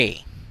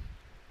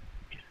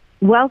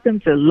Welcome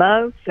to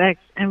Love, Sex,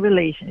 and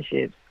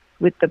Relationships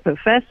with the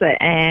Professor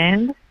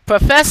and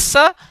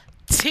Professor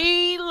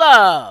T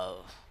Love.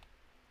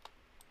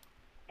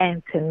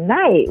 and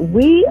tonight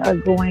we are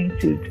going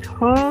to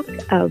talk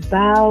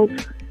about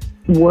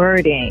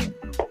wording.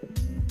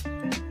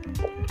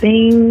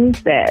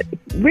 Things that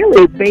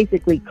really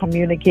basically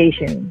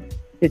communication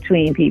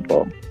between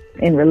people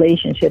in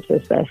relationships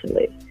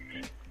especially.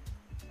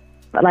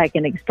 Like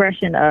an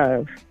expression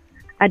of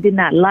I did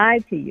not lie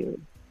to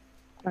you,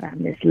 but I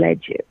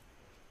misled you.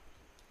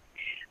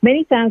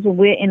 Many times when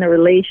we're in a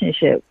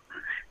relationship,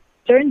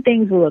 certain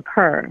things will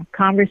occur,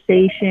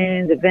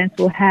 conversations, events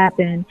will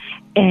happen,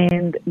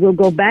 and we'll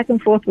go back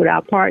and forth with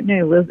our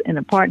partner, and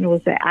the partner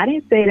will say, I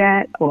didn't say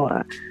that,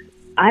 or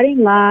I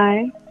didn't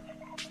lie.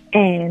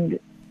 And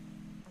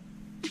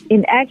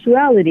in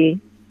actuality,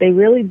 they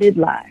really did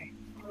lie.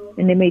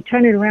 And they may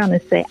turn it around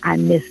and say, I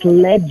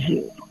misled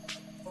you,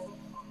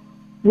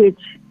 which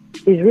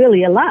is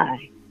really a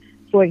lie.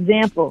 For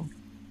example,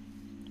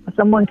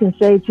 someone can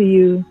say to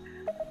you,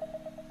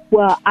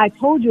 well, I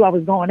told you I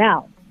was going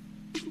out.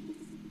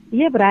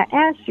 Yeah, but I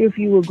asked you if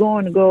you were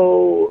going to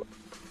go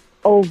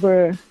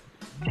over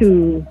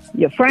to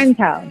your friend's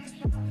house.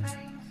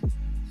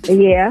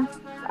 Yeah,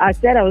 I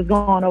said I was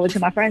going over to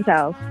my friend's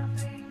house.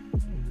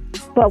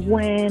 But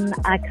when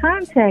I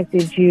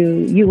contacted you,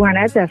 you weren't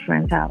at that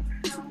friend's house.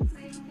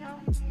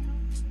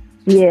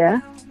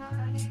 Yeah.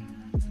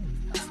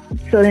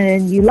 So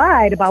then you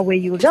lied about where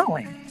you were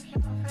going.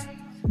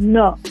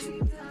 No.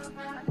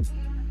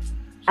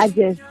 I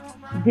just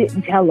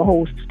didn't tell the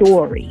whole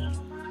story.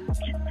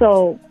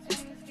 So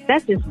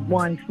that's just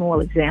one small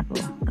example.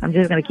 I'm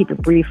just going to keep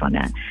it brief on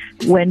that.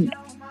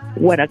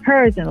 What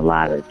occurs in a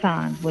lot of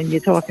times when you're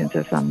talking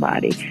to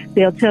somebody,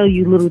 they'll tell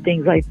you little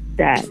things like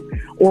that,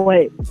 or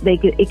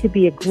it could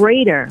be a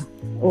greater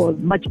or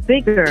much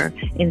bigger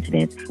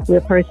incident where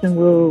a person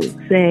will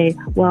say,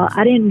 well,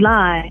 I didn't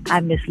lie, I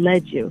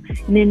misled you.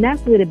 And then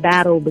that's where the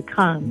battle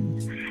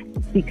becomes,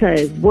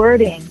 because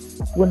wording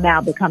will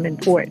now become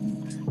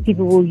important.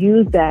 People will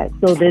use that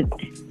so that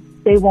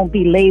they won't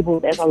be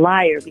labeled as a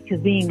liar, because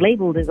being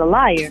labeled as a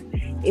liar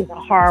is a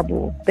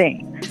horrible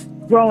thing.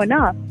 Growing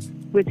up,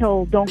 we're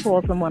told don't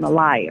call someone a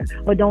liar,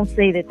 or don't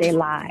say that they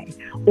lied,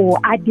 or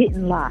I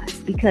didn't lie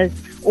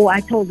or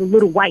I told a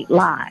little white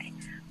lie.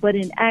 But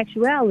in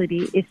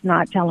actuality, it's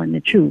not telling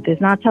the truth.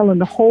 It's not telling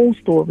the whole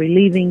story,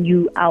 leaving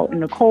you out in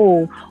the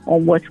cold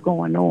on what's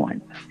going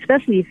on,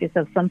 especially if it's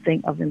of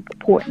something of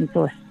importance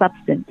or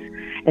substance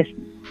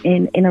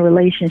in a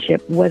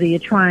relationship, whether you're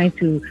trying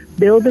to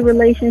build a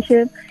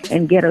relationship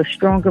and get a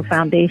stronger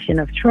foundation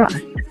of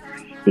trust.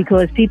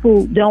 Because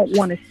people don't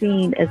want to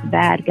seem as a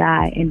bad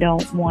guy and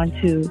don't want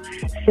to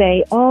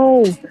say,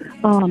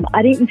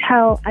 I didn't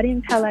tell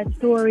that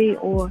story,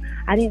 or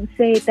I didn't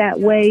say it that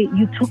way.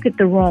 You took it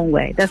the wrong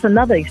way. That's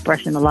another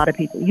expression. A lot of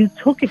people, you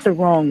took it the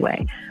wrong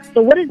way.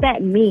 So what does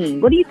that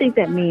mean? What do you think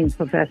that means,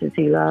 Professor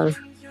T. Love?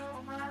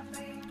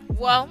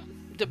 Well,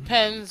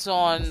 depends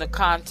on the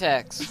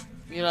context.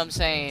 You know what I'm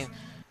saying?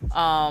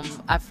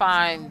 I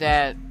find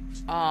that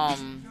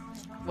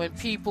when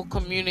people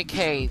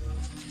communicate,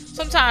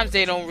 sometimes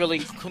they don't really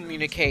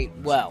communicate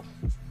well.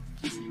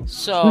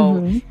 So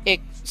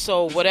Mm-hmm.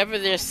 so whatever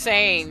they're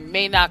saying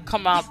may not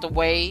come out the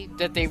way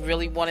that they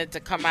really wanted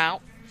to come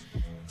out,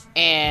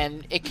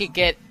 and it could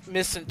get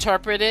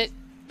misinterpreted.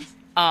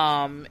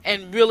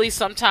 And really,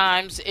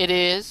 sometimes it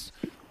is.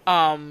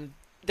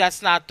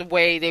 That's not the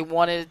way they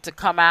wanted it to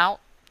come out.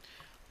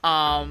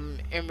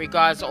 In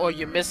regards, or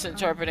you're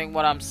misinterpreting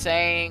what I'm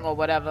saying or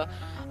whatever.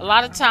 A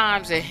lot of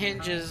times it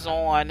hinges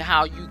on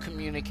how you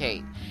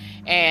communicate.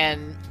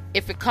 And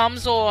if it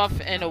comes off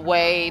in a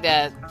way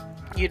that,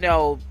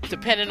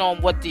 depending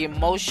on what the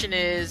emotion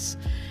is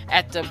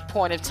at the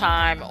point of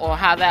time, or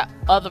how that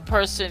other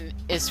person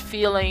is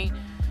feeling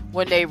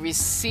when they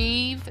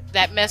receive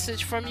that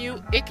message from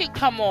you, it can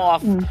come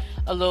off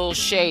a little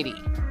shady.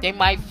 They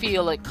might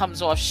feel it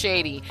comes off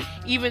shady,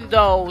 even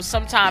though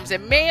sometimes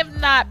it may have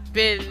not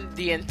been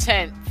the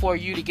intent for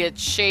you to get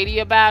shady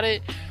about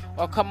it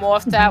or come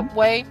off that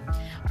way.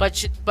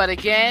 But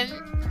again,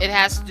 it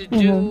has to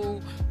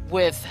do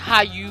with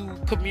how you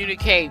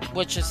communicate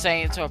what you're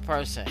saying to a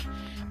person.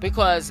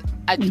 Because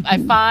I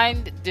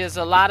find there's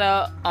a lot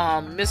of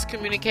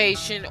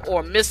miscommunication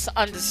or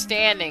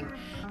misunderstanding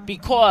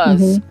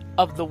because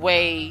of the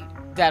way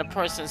that a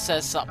person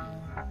says something.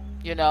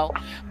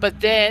 But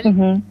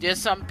then there's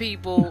some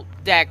people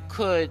that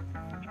could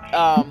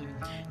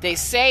they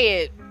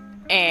say it,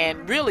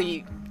 and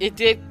really it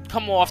did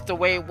come off the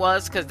way it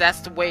was because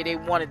that's the way they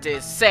wanted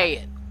to say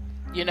it.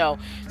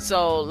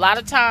 So a lot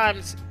of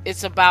times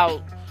it's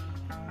about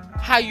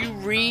how you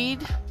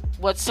read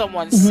what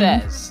someone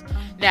says.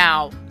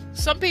 Now,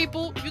 some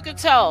people, you can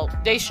tell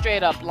they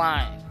straight up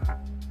lying.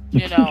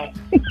 You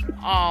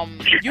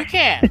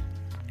can,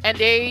 and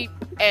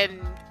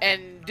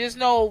there's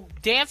no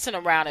dancing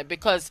around it,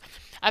 because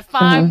I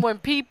find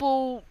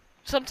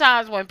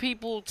sometimes when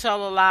people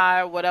tell a lie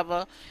or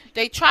whatever,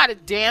 they try to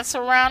dance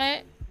around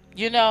it,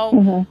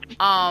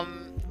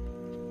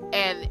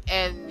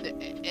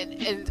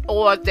 and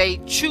or they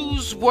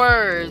choose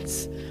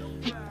words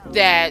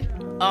that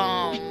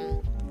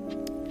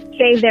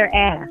Save their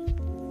ass.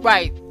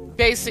 right,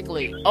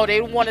 basically. Oh,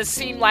 they want to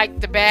seem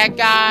like the bad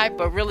guy,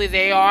 but really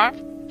they are.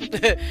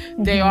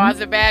 They are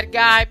the bad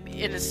guy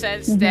in the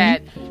sense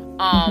that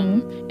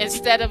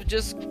instead of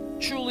just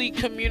truly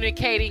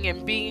communicating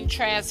and being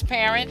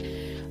transparent,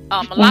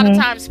 a lot of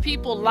times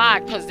people lie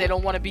because they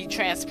don't want to be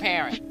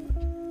transparent.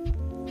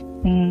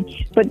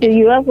 But do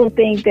you also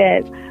think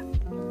that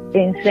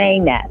in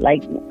saying that,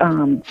 like,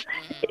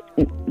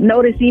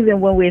 notice even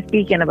when we're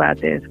speaking about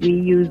this, we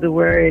use the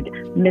word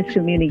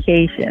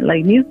miscommunication.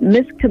 Like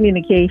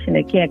miscommunication,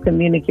 it can't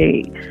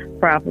communicate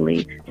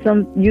properly.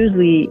 Some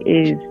usually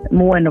is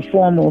more in a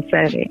formal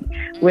setting,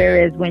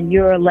 whereas when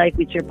you're like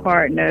with your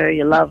partner,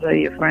 your lover,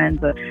 your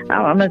friends, or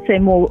I'm gonna say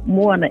more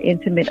on an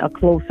intimate, a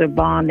closer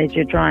bond that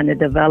you're trying to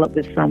develop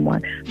with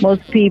someone.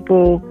 Most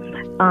people,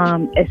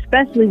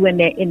 especially when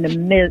they're in the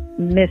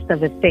midst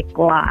of a thick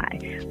lie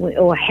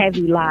or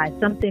heavy lie,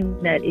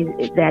 something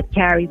that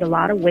carries a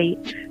lot of weight,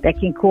 that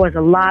can cause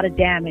a lot of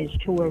damage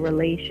to a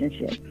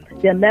relationship.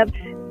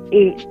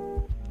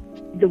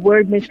 The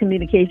word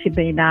miscommunication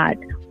may not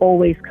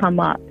always come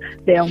up.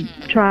 They'll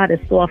try to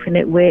soften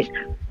it with,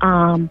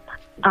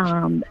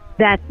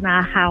 that's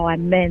not how I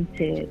meant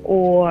it,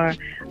 or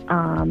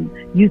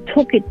you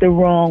took it the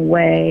wrong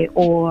way,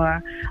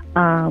 or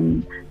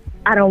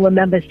I don't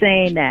remember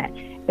saying that.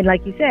 And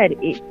like you said,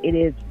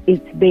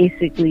 it's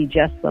basically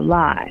just a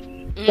lie.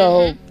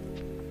 So,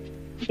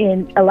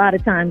 and a lot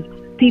of times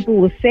people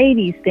will say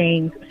these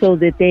things so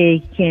that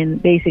they can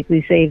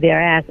basically save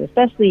their ass,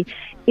 especially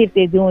if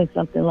they're doing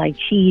something like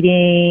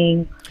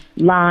cheating,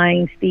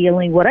 lying,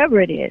 stealing,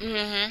 whatever it is,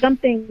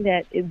 something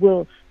that it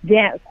will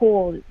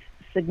cause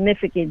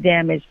significant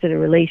damage to the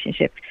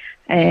relationship.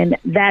 And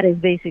that is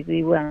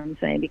basically what I'm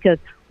saying, because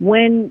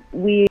when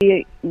we're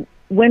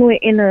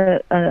in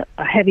a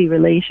heavy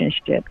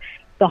relationship,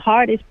 the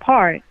hardest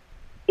part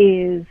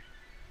is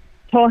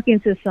talking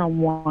to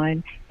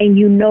someone, and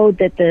you know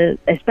that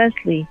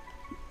especially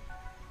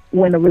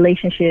when the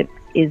relationship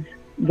is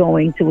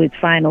going to its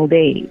final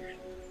days,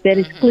 that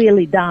it's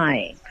clearly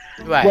dying,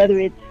 right. Whether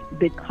it's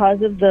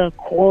because of the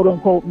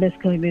quote-unquote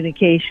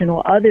miscommunication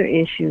or other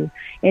issues.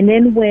 And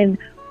then when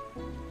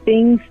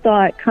things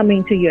start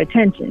coming to your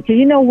attention, because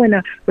you know when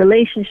a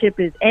relationship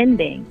is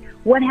ending,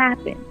 what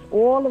happens?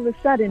 All of a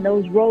sudden,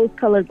 those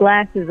rose-colored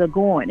glasses are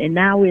gone, and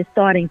now we're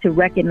starting to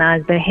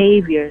recognize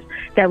behaviors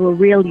that were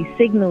really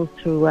signals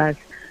to us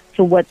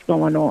to what's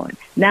going on.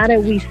 Now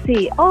that we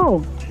see,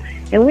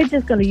 and we're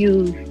just going to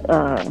use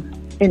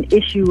an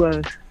issue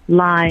of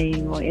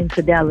lying or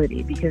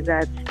infidelity, because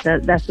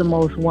that's the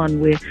most one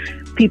where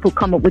people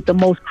come up with the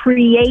most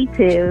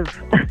creative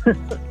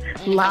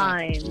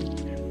lines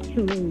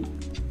to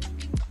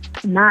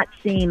not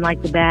seem like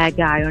the bad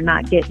guy or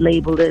not get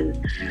labeled as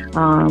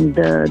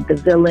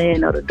the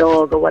villain or the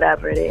dog or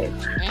whatever it is.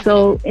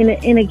 So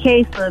in a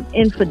case of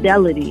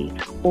infidelity,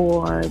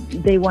 or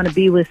they want to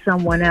be with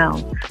someone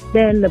else,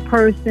 then the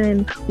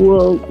person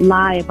will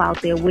lie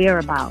about their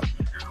whereabouts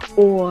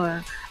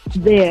or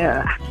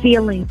their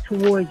feelings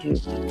towards you.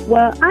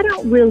 Well, I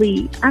don't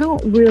really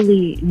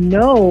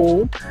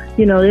know.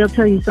 They'll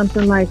tell you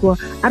something like, well,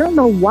 I don't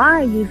know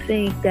why you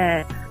think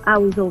that I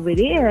was over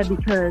there,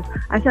 because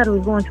I said I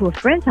was going to a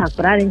friend's house,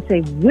 but I didn't say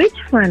which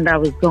friend I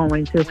was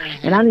going to,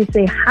 and I didn't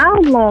say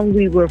how long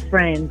we were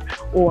friends,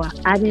 or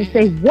I didn't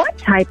say what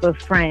type of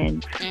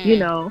friend,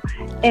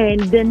 and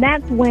then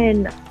that's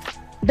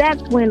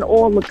when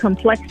all the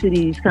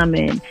complexities come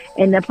in,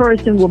 and the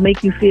person will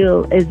make you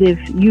feel as if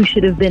you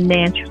should have been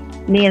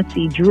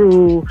Nancy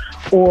Drew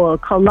or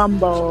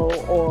Columbo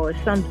or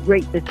some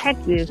great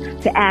detective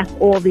to ask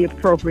all the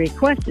appropriate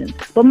questions.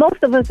 But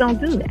most of us don't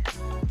do that.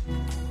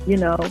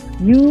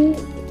 You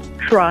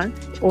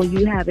trust, or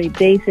you have a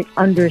basic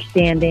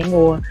understanding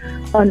or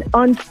an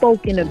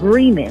unspoken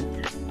agreement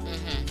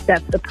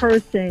that the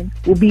person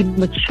will be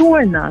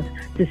mature enough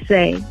to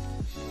say,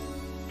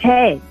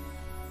 hey,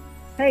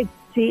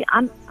 T,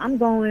 I'm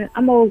going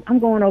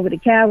over to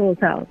Carol's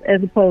house,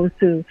 as opposed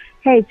to,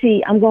 hey,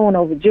 T, I'm going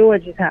over to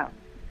George's house.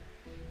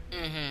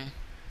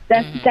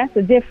 That's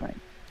the difference.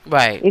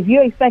 Right. If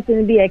you're expecting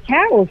to be at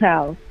Carol's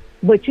house,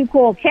 but you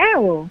call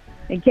Carol,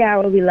 and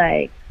Carol will be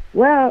like,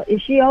 well, is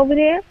she over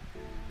there?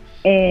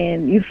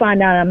 And you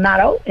find out I'm not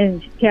over,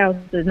 and Carol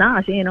says,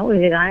 nah, she ain't over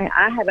here.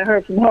 I haven't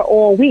heard from her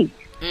all week.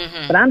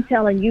 But I'm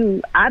telling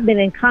you, I've been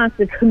in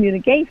constant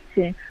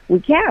communication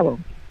with Carol.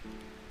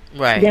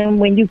 Right. Then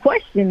when you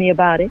question me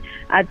about it,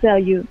 I tell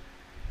you,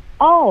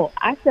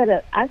 I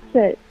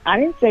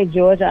didn't say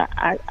George.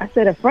 I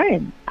said a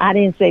friend. I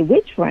didn't say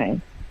which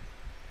friend.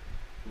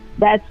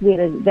 That's where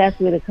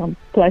the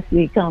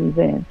complexity comes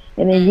in.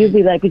 And then you'll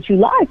be like, but you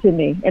lied to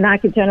me. And I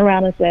can turn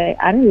around and say,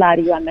 I didn't lie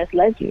to you. I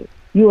misled you.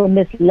 You were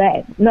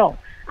misled. No,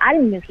 I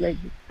didn't mislead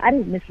you. I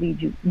didn't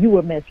mislead you. You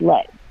were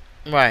misled.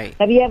 Right.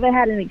 Have you ever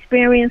had an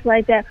experience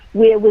like that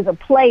where it was a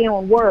play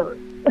on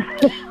words?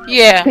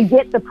 Yeah. To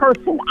get the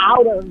person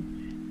out of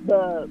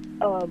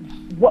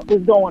what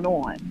was going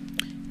on.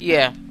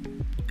 Yeah.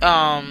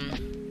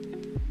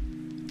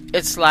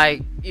 it's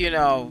like,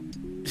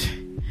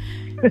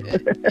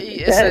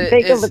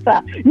 Think of a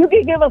time. You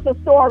can give us a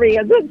story.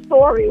 A good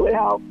story would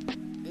help.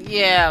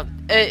 Yeah,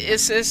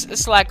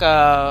 it's like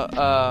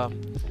a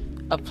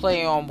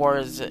play on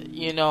words.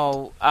 I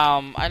know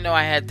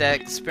I had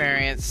that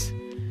experience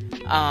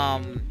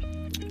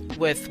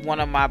with one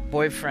of my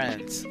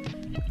boyfriends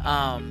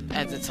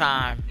at the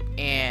time,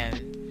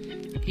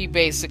 and he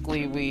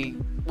basically we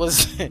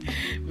was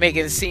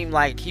making it seem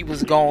like he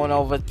was going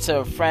over to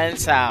a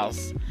friend's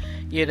house,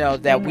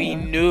 that we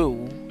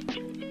knew,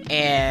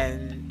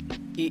 and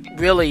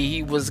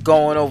he was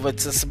going over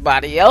to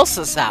somebody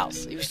else's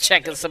house. He was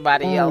checking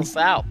somebody else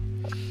out,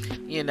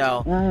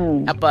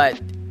 but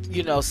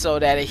so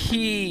that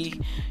he,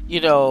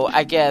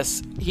 I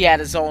guess he had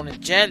his own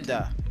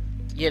agenda,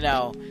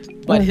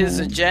 but his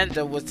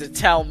agenda was to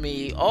tell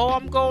me, oh,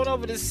 I'm going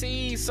over to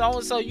see so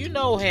and so, you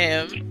know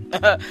him,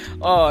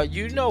 or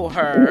you know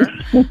her,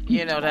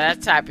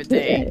 that type of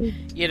thing,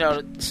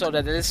 so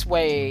that this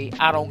way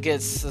I don't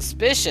get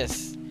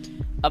suspicious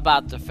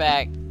about the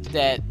fact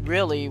that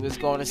really was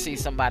going to see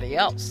somebody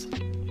else,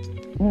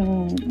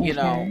 on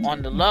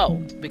the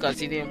low, because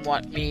he didn't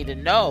want me to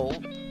know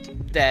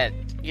that,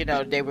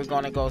 they were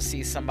going to go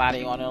see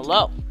somebody on the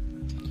low,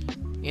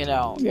 in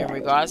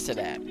regards to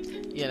that,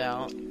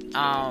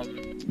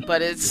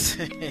 but it's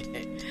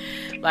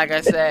like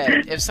I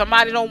said, if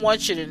somebody don't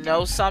want you to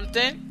know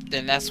something,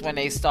 then that's when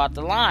they start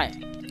the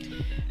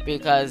lying,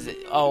 because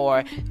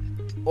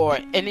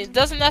and it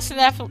doesn't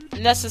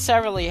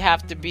necessarily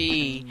have to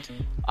be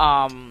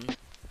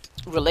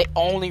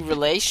only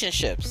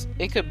relationships.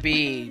 It could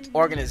be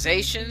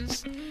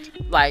organizations,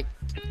 like,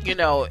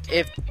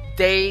 if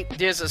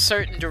there's a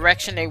certain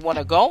direction they want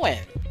to go in,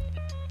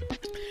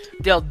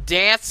 they'll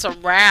dance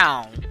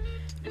around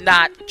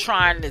not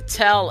trying to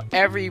tell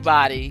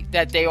everybody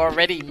that they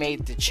already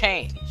made the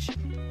change.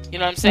 You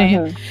know what I'm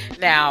saying?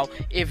 Now,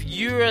 if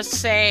you're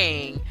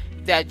saying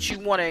that you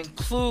want to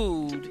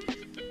include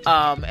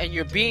and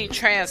you're being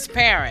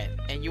transparent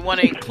and you want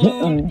to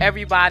include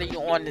everybody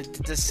on the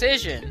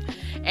decision,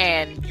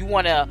 and you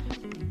want to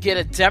get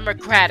a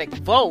Democratic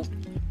vote,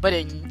 but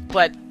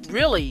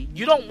really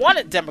you don't want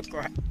a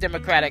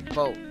Democratic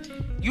vote.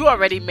 You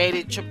already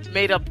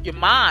made up your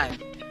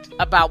mind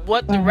about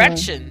what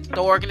direction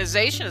the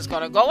organization is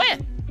going to go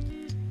in.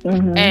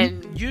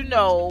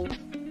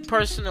 And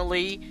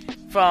personally,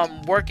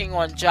 from working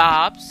on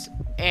jobs,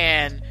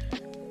 and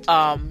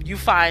you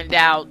find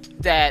out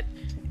that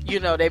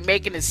they're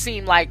making it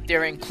seem like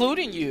they're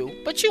including you,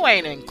 but you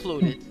ain't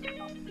included.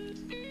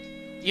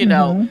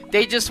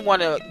 They just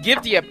want to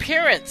give the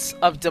appearance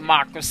of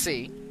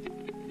democracy,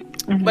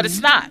 but it's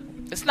not.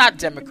 It's not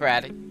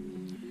democratic.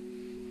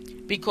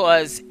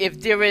 Because if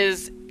there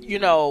is,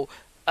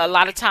 a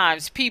lot of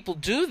times people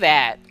do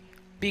that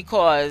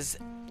because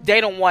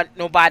they don't want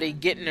nobody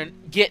getting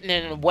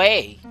in the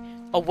way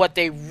of what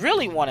they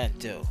really want to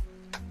do.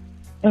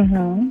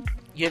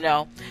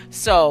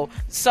 So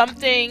some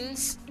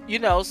things,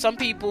 some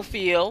people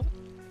feel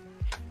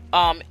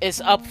it's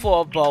up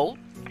for a vote,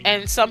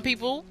 and some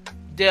people,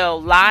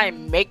 they'll lie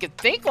and make it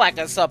think like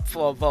it's up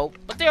for a vote,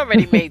 but they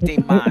already made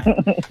their mind.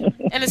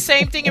 And the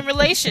same thing in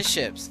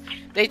relationships.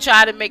 They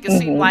try to make it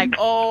seem like,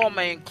 oh, I'm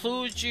going to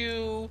include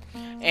you,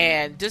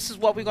 and this is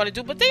what we're going to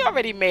do, but they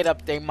already made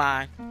up their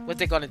mind what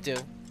they're going to do.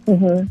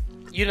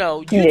 You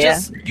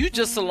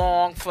just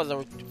along for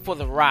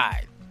the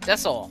ride.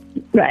 That's all.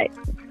 Right.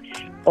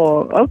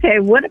 Or, okay,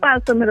 what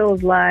about some of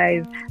those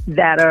lies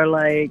that are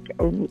like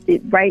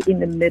right in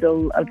the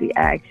middle of the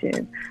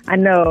action? I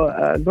know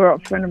a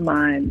girlfriend of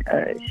mine,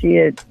 she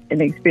had an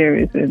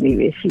experience with me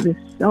where she was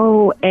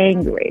so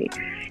angry,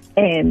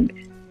 and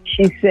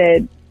she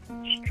said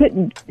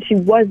she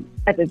was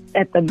at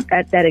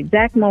that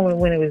exact moment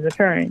when it was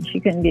occurring, she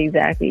couldn't be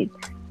exactly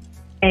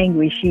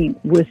angry. She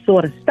was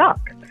sort of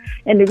stuck.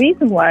 And the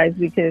reason why is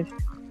because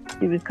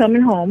she was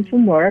coming home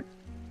from work,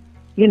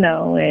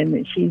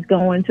 and she's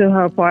going to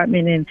her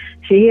apartment, and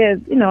she hears,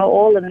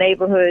 all the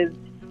neighborhoods,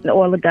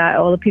 all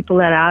the people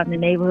that are out in the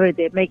neighborhood,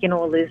 they're making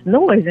all this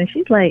noise. And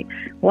she's like,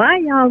 why are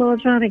y'all all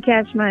trying to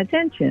catch my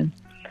attention?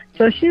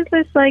 So she's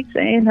just like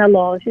saying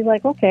hello. She's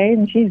like, okay.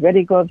 And she's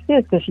ready to go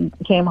upstairs because she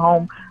came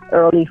home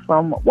early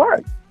from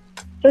work.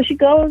 So she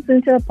goes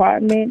into the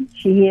apartment.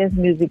 She hears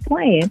music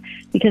playing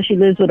because she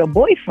lives with a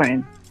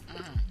boyfriend.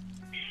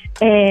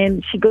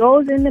 And she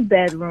goes in the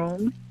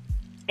bedroom.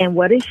 And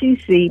what does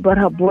she see but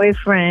her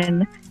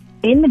boyfriend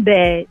in the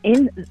bed,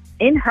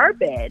 in her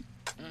bed,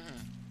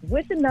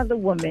 with another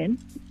woman.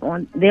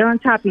 They're on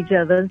top of each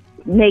other,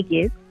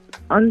 naked,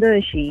 under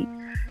a sheet.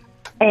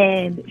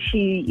 And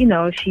she,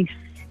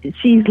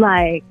 she's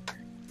like,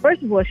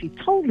 first of all, she's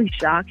totally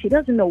shocked. She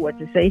doesn't know what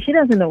to say. She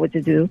doesn't know what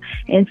to do.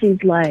 And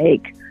she's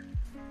like,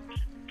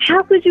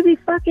 how could you be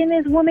fucking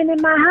this woman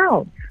in my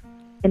house?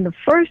 And the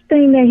first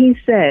thing that he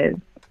says,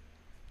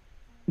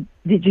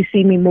 did you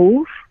see me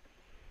move?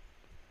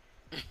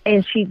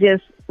 And she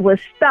just was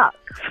stuck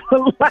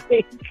for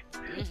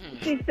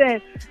she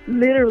said,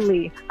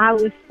 literally, I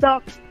was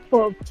stuck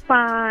for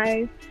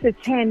 5 to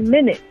 10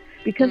 minutes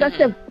because I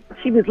said,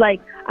 she was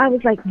like, I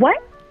was like, what?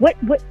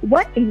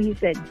 What? And he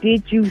said,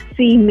 did you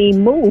see me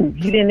move?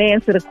 You didn't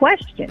answer the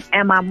question.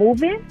 Am I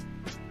moving?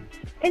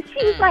 And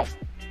she was like,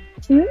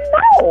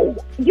 no,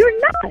 you're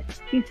not.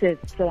 She said,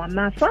 so I'm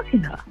not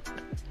fucking her.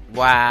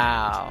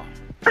 Wow.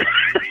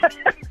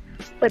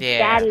 But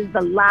that is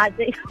the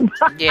logic.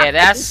 Yeah,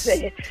 that's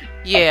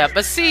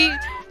but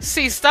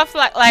see stuff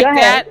like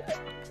that.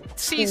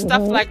 See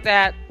stuff like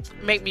that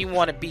make me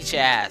want to beat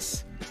your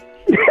ass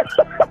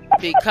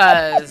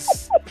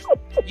because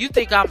you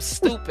think I'm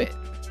stupid.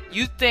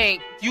 You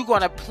think you're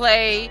gonna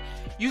play.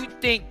 You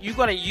think you're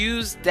gonna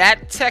use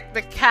that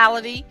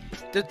technicality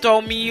to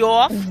throw me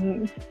off.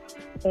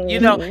 You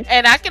know,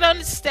 and I can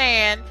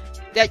understand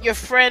that your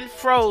friend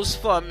froze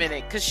for a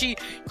minute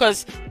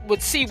because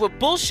with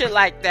bullshit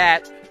like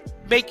that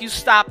make you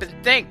stop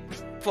and think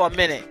for a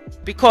minute,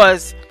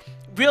 because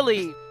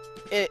really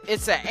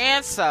it's an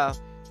answer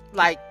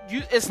like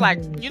it's like,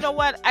 you know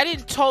what, I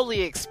didn't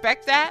totally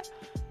expect that,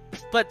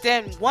 but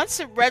then once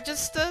it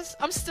registers,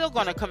 I'm still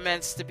gonna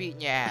commence to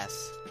beating your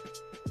ass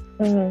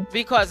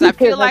because I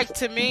feel like,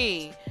 to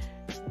me,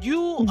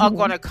 you are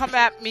gonna come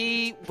at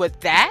me with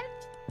that,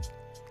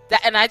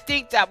 and I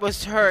think that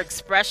was her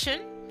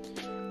expression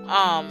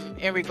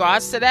in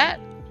regards to that,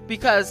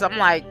 because I'm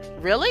like,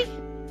 really?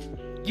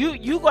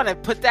 You gonna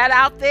put that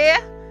out there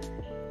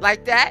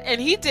like that?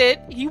 And he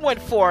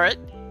went for it.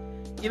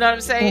 You know what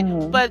I'm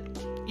saying? But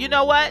you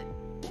know what?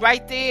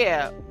 Right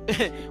there,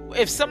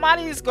 if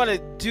somebody is gonna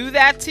do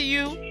that to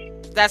you,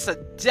 that's a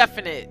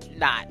definite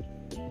not.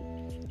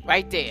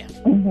 Right there.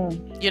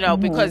 You know,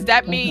 because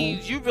that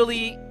means you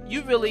really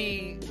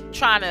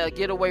trying to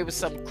get away with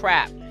some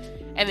crap,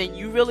 and then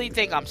you really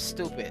think I'm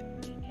stupid.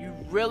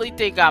 Really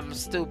think I'm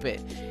stupid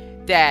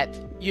that,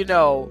 you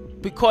know,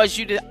 because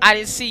I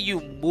didn't see you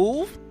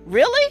move.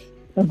 Really?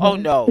 Oh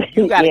no,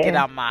 you got to get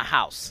out of my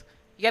house.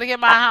 You got to get out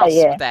of my house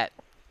with that.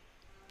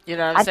 You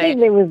know what I'm saying? I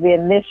think there was the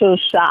initial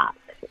shock.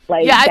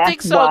 Like, I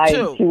think so why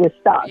too. She was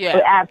stuck.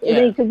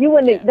 Because you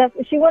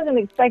wouldn't. She wasn't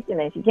expecting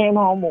it. She came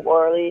home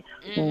early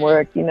from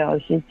work. You know,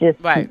 she's just.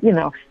 You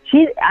know,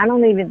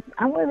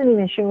 I wasn't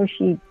even sure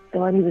she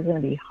thought he was going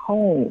to be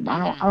home.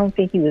 I don't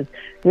think he was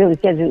really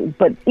scheduled.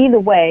 But either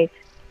way,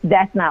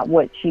 that's not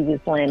what she was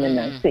planning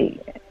to see.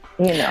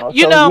 You know,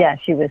 yeah,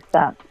 she was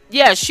stuck.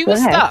 Yeah, she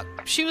was stuck.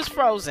 She was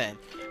frozen.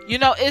 You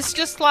know, it's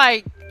just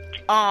like,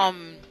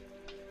 and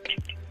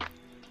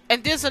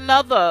there's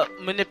another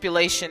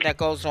manipulation that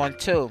goes on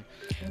too.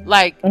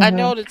 Like, I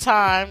know the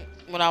time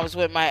when I was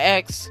with my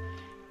ex,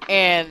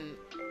 and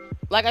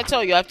like I've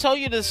told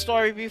you this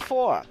story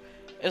before.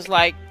 It's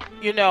like,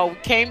 you know,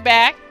 came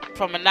back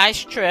from a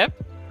nice trip,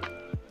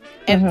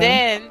 and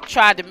then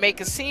tried to make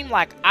it seem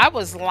like I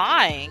was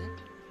lying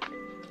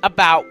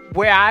about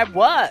where I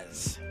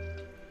was.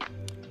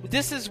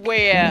 This is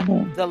where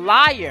the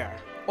liar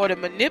or the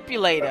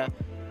manipulator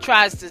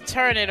tries to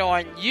turn it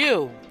on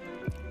you,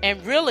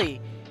 and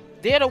really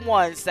they're the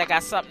ones that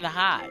got something to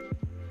hide.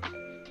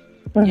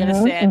 You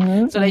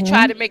understand? So they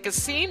try to make it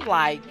seem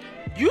like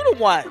you're the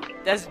one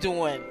that's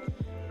doing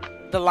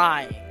the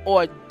lying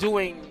or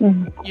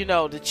doing, you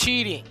know, the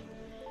cheating,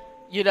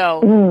 you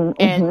know,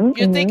 and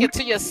you're thinking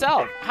to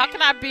yourself, how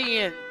can I be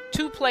in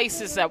two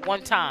places at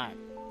one time?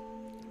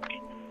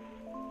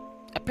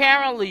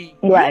 Apparently,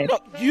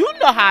 you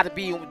know how to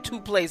be in two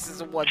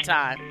places at one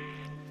time.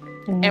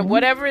 And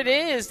whatever it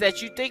is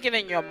that you're thinking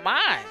in your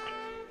mind,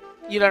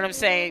 you know what I'm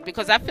saying?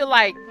 Because I feel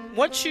like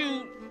once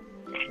you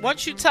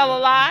tell a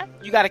lie,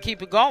 you got to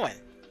keep it going.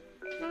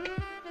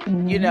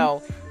 You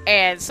know,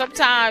 and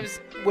sometimes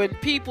when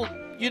people,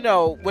 you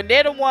know, when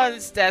they're the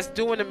ones that's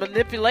doing the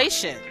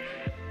manipulation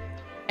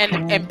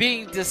and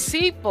being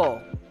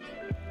deceitful,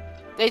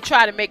 they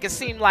try to make it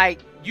seem like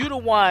you the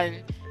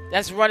one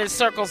that's running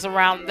circles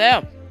around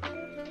them.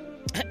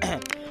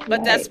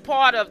 But that's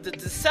part of the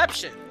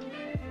deception.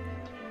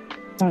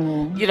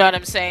 You know what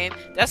I'm saying?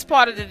 That's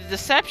part of the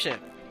deception.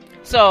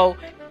 So,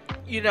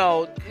 you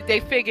know, they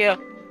figure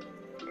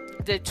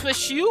they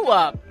twist you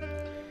up,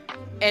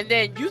 and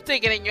then you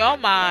thinking in your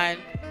mind,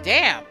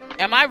 damn,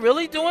 am I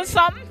really doing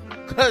something?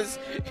 Because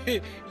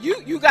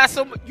you got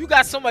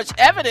so much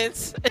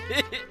evidence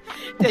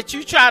that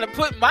you trying to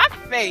put in my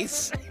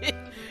face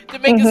to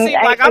make it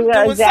seem like I'm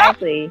doing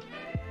something.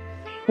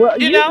 Well,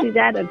 usually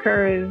that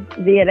occurs.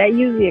 Yeah, that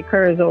usually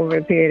occurs over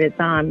a period of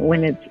time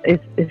when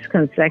it's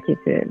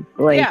consecutive.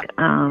 Like,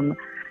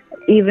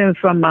 even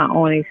from my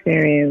own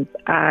experience,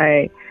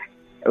 I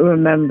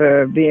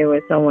remember being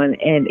with someone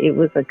and it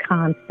was a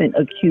constant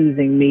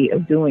accusing me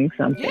of doing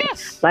something.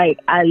 Yes. Like,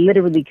 I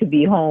literally could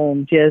be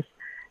home just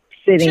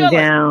sitting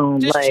down,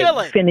 just like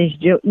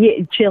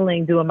chilling.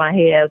 Chilling, doing my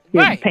hair,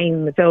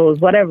 painting my toes,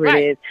 whatever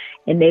it is,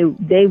 and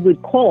they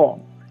would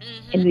call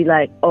and be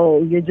like,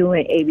 "Oh, you're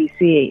doing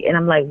ABC," and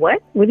I'm like,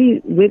 "What? Wait a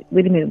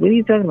minute, what are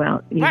you talking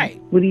about?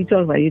 What are you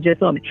talking about? You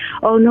just told me.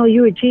 Oh no,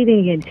 you were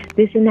cheating and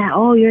this and that.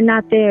 Oh, you're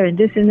not there and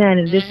this and that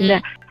and this and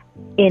that."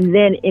 And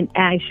then in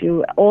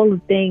actual, all the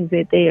things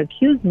that they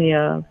accused me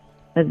of,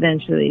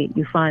 eventually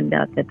you find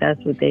out that that's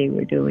what they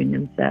were doing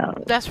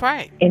themselves. That's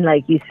right. And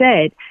like you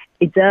said,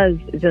 it does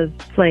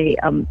play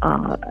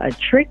a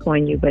trick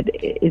on you, but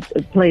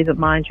it plays a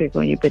mind trick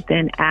on you. But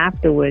then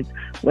afterwards,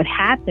 what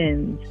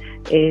happens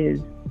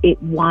is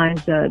it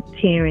winds up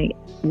tearing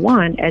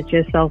one at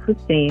your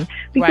self-esteem,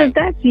 because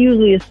that's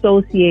usually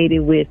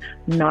associated with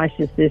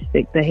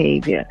narcissistic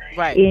behavior.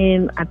 Right.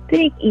 And I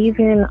think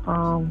even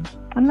I'm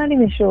not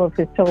even sure if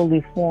it's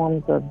totally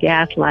forms of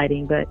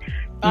gaslighting, but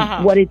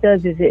what it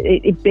does is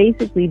it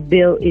basically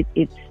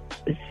it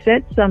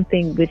sets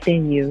something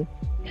within you,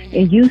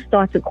 and you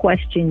start to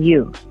question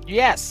you.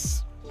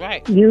 Yes.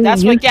 Right. You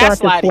That's you what start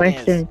to gaslighting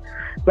question. is.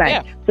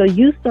 Right. Yeah. So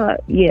you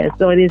start,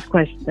 so it is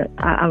question.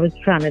 I was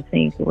trying to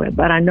think of it,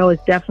 but I know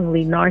it's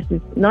definitely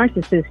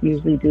narcissists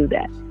usually do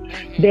that.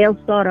 They'll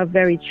start off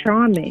very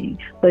charming,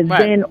 but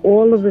then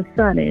all of a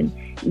sudden,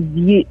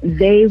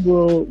 they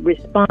will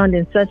respond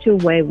in such a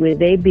way where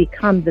they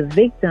become the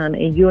victim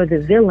and you're the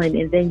villain,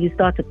 and then you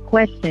start to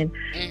question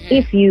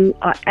if you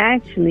are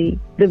actually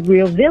the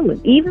real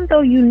villain, even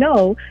though you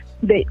know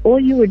that all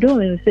you were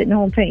doing was sitting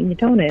home painting your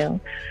toenails.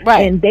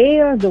 Right. And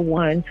they are the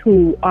ones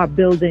who are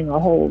building a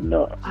whole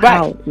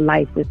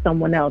life with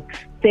someone else.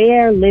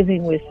 They're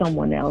living with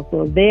someone else,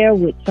 or they're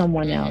with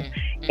someone else,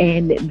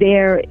 and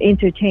they're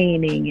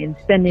entertaining and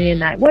spending the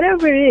night,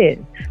 whatever it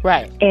is.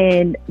 Right.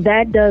 And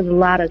that does a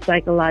lot of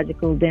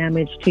psychological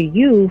damage to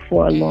you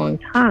for a long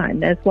time.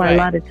 That's why a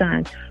lot of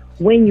times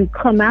when you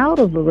come out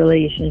of a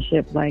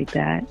relationship like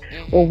that,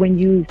 or when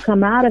you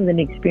come out of an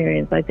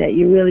experience like that,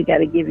 you really got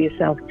to give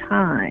yourself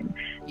time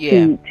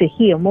to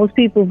heal. Most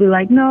people be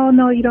like,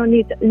 no, you don't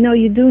need to. No,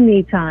 you do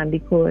need time,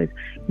 because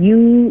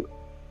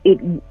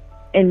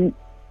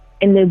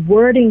and the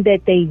wording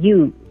that they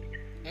use,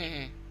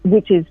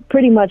 which is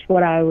pretty much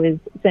what I was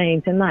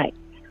saying tonight,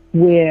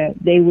 where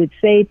they would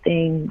say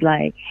things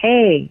like,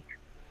 hey,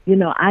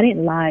 I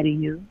didn't lie to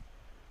you.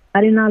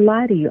 I did not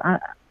lie to you. I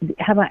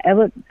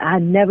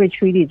never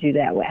treated you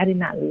that way. I did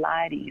not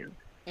lie to you.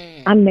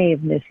 I may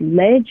have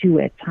misled you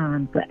at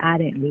times, but I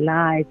didn't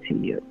lie to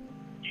you.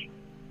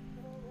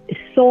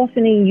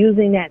 Softening,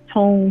 using that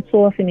tone,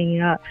 softening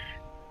up,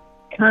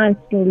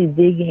 constantly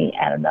digging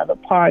at another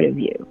part of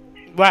you.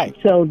 Right.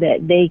 So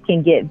that they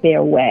can get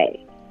their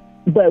way.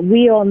 But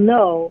we all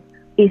know,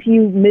 if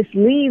you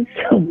mislead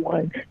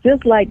someone,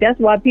 just like that's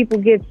why people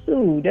get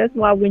sued. That's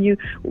why when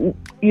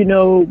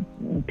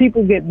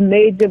people get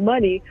major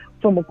money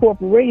from a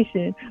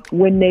corporation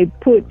when they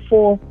put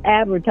false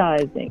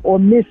advertising or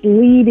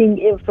misleading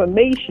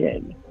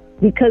information,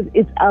 because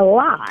it's a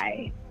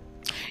lie.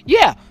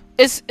 Yeah,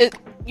 let's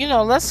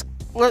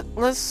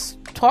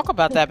talk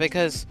about that,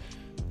 because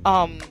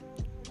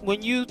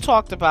when you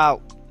talked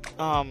about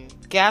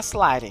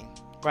gaslighting,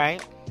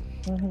 right?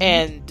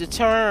 And the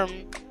term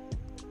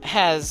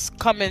has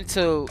come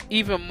into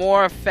even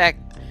more effect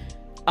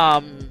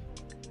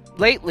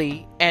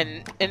lately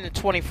and in the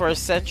 21st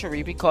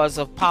century, because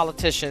of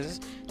politicians.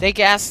 They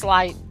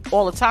gaslight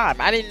all the time.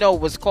 I didn't know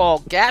it was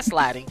called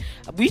gaslighting.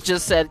 We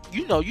just said,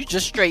 you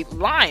just straight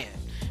lying.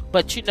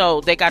 But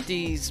they got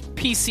these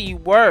PC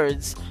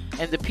words,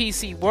 and the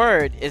PC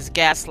word is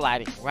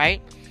gaslighting,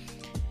 right?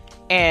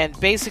 And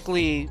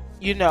basically,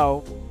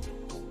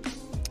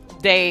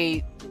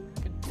 they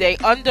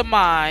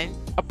undermine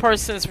a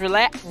person's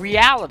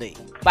reality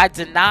by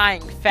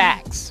denying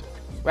facts,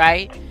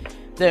 right?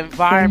 The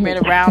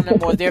environment around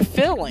them, or their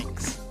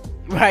feelings,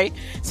 right?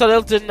 So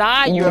they'll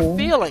deny your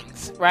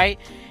feelings, right?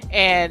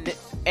 And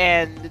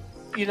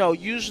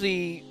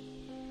usually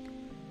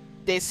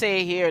they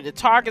say here, the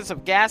targets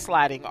of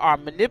gaslighting are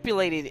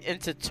manipulated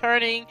into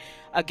turning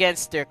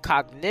against their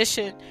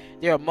cognition,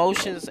 their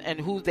emotions, and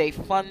who they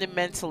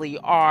fundamentally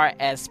are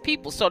as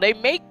people. So they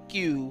make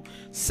you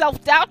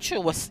self-doubt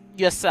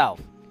yourself.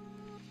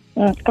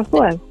 Of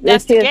course.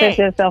 That's the game. It's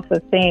your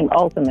self-esteem,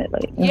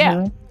 ultimately.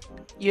 Yeah.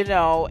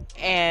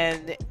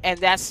 And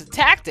that's a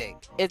tactic.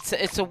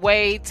 It's a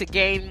way to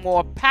gain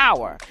more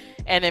power,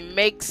 and it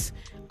makes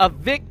a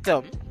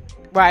victim,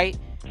 right,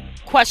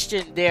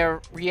 question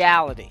their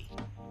reality.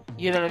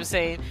 You know what I'm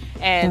saying?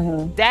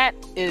 And that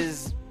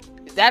is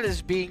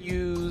being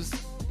used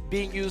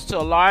to a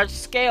large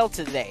scale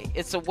today.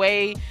 It's a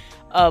way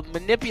of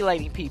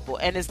manipulating people,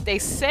 and as they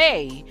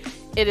say,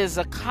 it is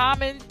a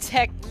common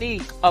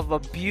technique of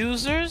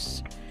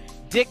abusers,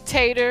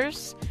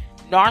 dictators,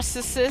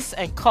 narcissists,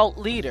 and cult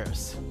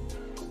leaders.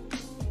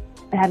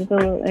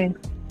 Absolutely.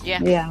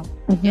 Yeah.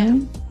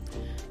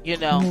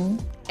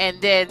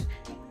 And then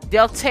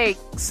they'll take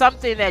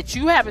something that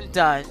you haven't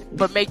done,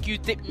 but make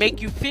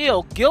you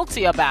feel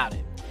guilty about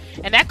it,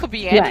 and that could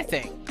be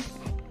anything.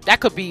 Right. That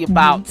could be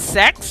about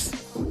sex.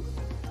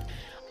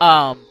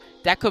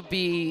 That could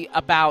be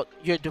about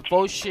your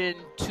devotion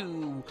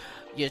to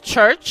your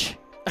church.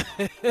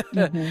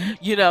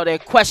 They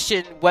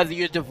question whether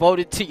you're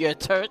devoted to your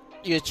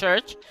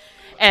church.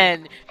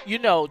 And a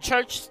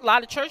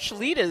lot of church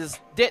leaders,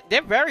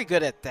 they're very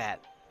good at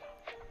that.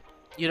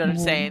 You know what I'm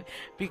saying?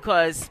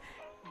 Because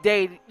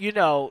they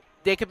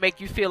can make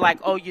you feel like,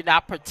 oh, you're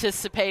not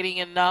participating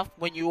enough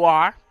when you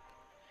are.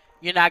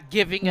 You're not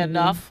giving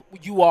enough.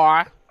 You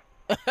are.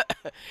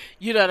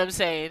 You know what I'm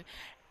saying?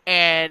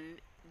 And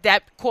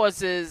that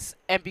causes,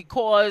 and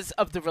because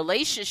of the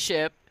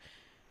relationship,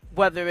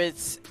 whether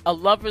it's a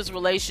lover's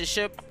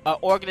relationship, an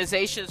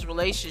organization's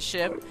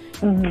relationship,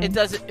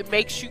 it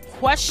makes you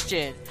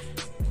question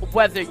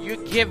whether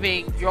you're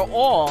giving your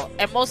all,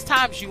 and most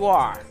times you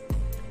are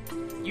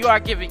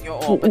giving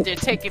your all, but they're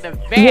taking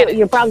advantage.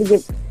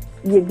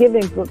 You're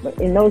giving,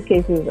 in those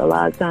cases, a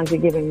lot of times you're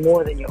giving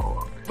more than your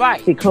all.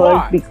 Right.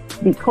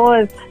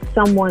 Because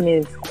someone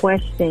is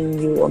questioning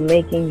you or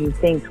making you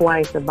think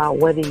twice about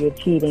whether you're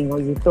cheating or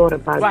you thought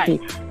about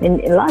cheating.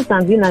 And a lot of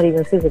times you're not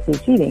even physically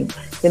cheating.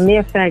 The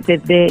mere fact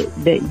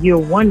that you're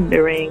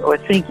wondering or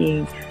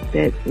thinking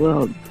that,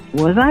 well,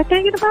 was I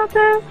thinking about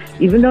that?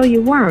 Even though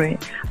you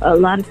weren't. A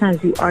lot of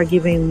times you are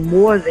giving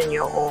more than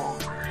your all.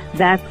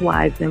 That's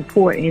why it's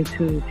important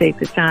to take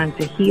the time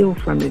to heal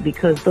from it,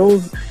 because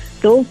those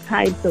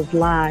types of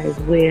lies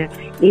where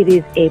it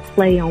is a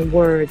play on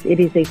words, it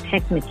is a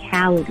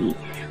technicality,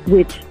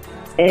 which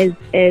as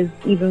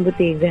even with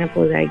the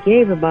example that I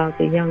gave about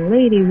the young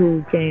lady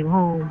who came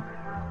home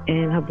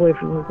and her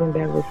boyfriend was in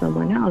bed with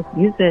someone else,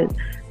 you said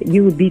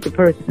you would beat the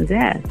person's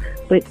ass.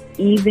 But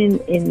even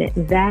in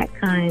that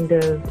kind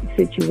of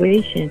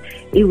situation,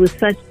 it was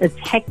such a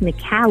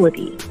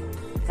technicality.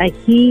 Like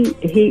he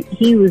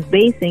was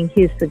basing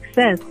his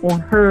success on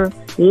her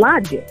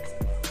logic.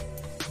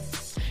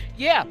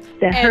 Yeah.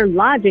 That her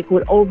logic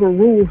would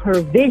overrule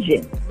her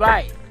vision.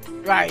 Right.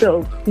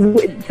 So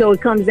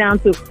it comes down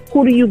to,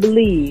 who do you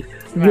believe?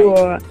 Right.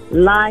 Your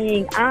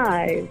lying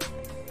eyes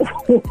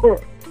or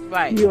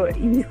your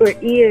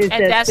ears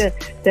that's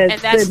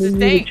telling you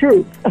the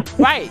truth.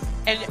 Right.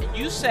 And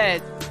you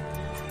said,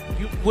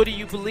 what do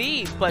you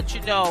believe? But,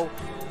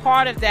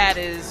 part of that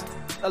is,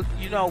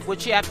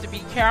 what you have to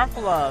be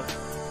careful of.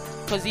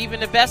 Because even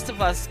the best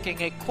of us can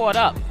get caught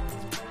up.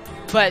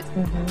 But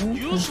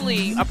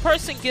usually a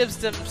person gives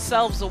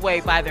themselves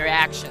away by their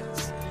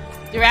actions.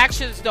 Their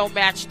actions don't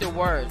match their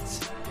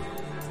words.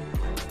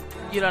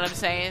 You know what I'm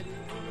saying?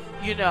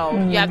 You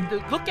have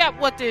to look at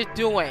what they're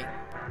doing.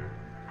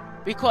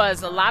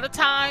 Because a lot of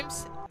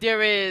times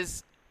there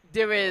is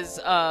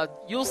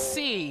you'll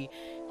see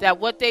that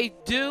what they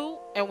do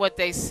and what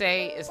they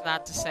say is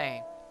not the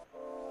same.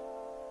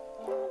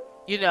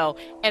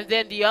 And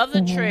then the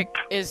other trick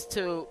is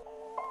to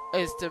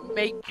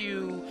make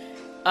you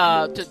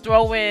to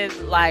throw in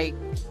like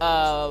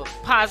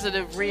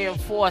positive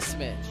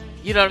reinforcement.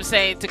 You know what I'm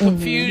saying? To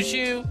confuse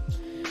you,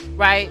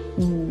 right?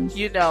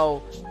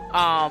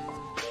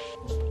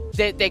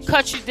 They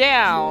cut you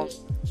down,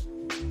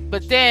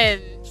 but then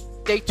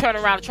they turn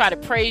around and try to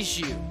praise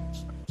you.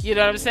 You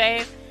know what I'm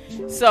saying?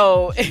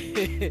 So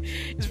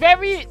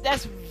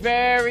that's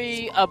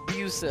very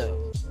abusive.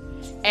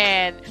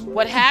 And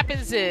what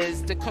happens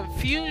is the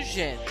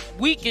confusion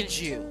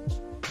weakens you.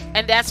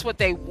 And that's what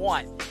they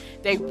want.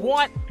 They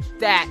want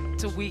that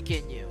to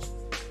weaken you.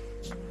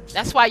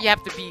 That's why you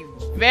have to be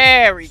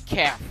very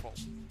careful.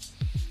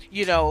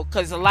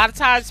 Because a lot of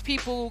times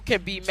people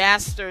can be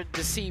master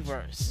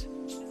deceivers.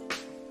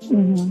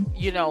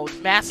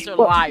 Master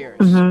liars.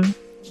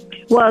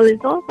 Well,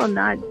 it's also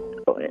not,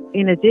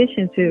 in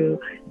addition to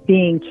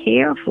being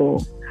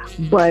careful,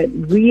 but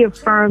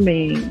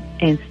reaffirming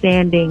and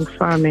standing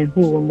firm in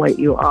who and what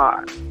you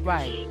are.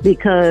 Right.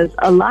 Because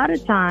a lot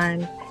of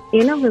times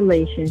in a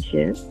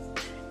relationship,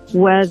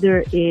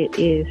 whether it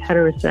is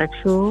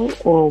heterosexual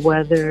or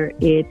whether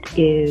it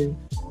is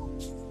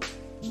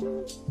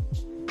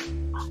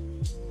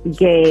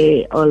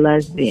gay or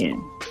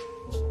lesbian.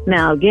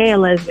 Now, gay or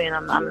lesbian,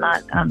 I'm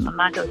not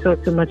going to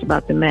talk too much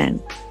about the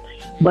men,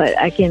 but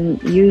I can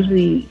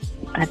usually,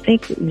 I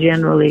think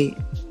generally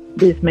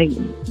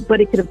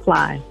but it could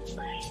apply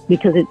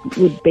because it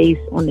would base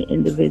on the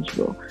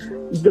individual.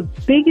 The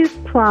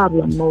biggest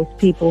problem most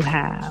people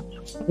have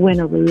when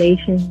a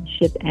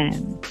relationship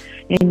ends,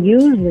 and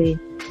usually,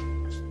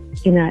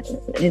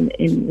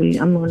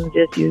 I'm going to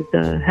just use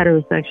the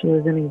heterosexual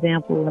as an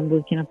example, and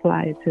we can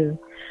apply it to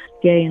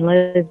gay and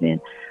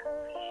lesbian,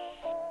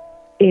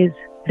 is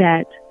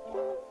that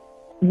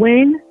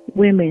when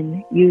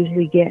women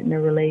usually get in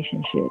a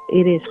relationship,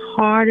 it is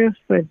harder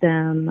for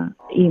them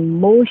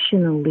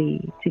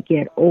emotionally to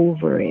get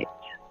over it,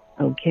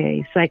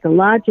 okay?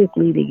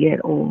 Psychologically to get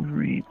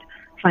over it,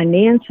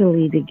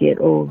 financially to get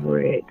over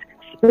it,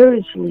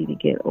 spiritually to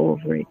get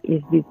over it,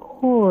 is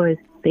because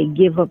they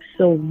give up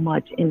so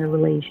much in a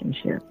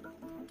relationship.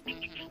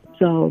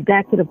 So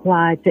that could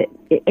apply to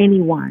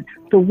anyone.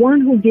 The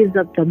one who gives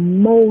up the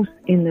most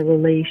in the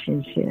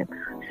relationship,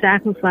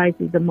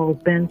 sacrifices the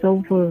most, bends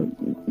over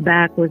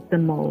backwards the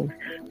most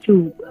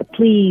to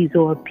please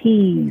or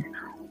appease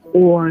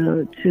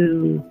or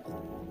to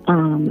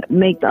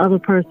make the other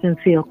person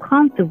feel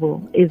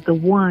comfortable, is the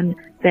one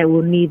that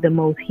will need the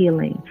most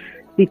healing.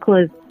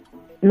 Because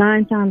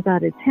 9 times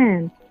out of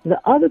 10,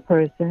 the other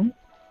person,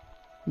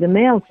 the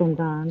male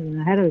sometimes in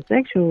a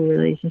heterosexual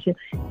relationship,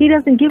 he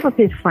doesn't give up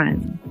his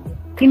friends.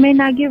 He may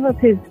not give up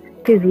his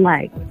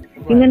likes.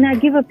 He may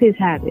not give up his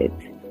habits.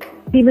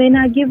 He may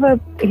not give up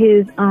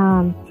his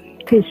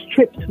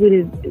trips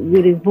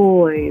with his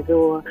boys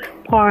or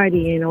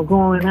partying or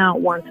going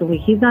out once a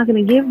week. He's not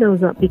going to give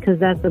those up because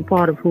that's a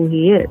part of who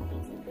he is.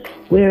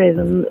 Whereas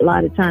a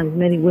lot of times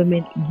many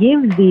women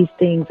give these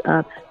things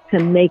up to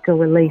make a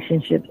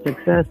relationship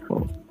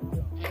successful,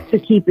 to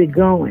keep it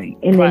going.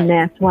 And then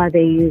that's why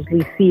they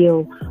usually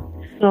feel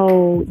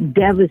so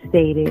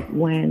devastated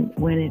when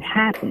it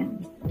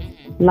happens.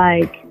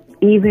 Like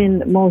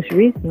even most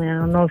recently, I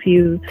don't know if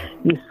you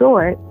saw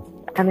it,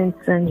 I didn't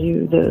send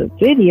you the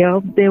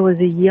video. There was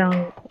a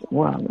young,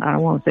 well, I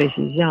won't say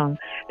she's young.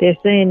 They're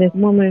saying this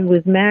woman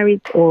was married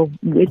or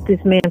with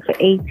this man for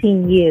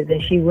 18 years,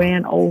 and she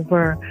ran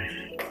over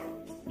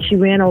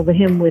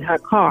him with her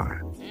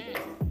car.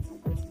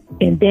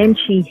 And then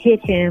she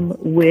hit him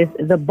with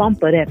the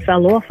bumper that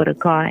fell off of the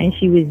car, and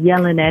she was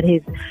yelling at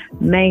his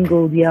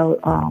mangled,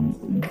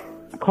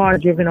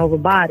 car-driven over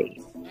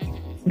body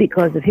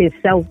because of his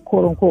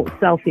quote-unquote,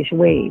 selfish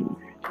ways.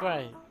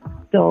 Right.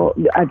 So,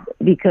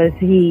 because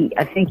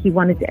I think he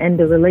wanted to end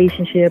the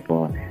relationship,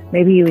 or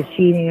maybe he was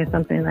cheating or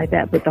something like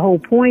that. But the whole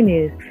point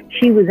is,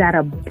 she was at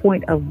a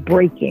point of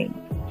breaking,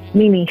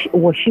 meaning,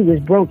 she was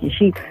broken.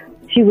 She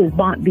was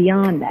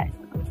beyond that.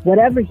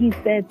 Whatever he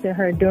said to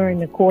her during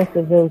the course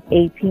of those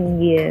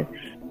 18 years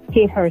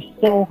hit her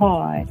so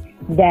hard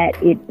that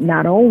it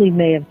not only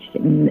may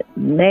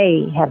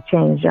have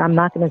changed. I'm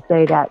not going to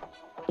say that,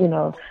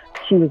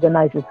 she was the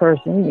nicest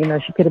person.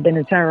 She could have been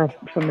a terror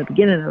from the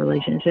beginning of the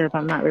relationship.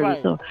 I'm not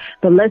really sure.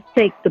 But let's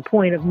take the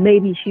point of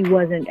maybe she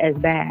wasn't as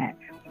bad.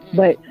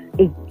 But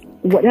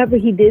whatever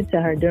he did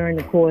to her during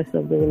the course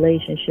of the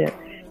relationship,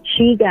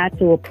 she got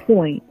to a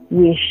point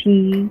where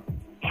she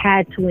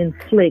had to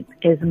inflict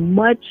as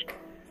much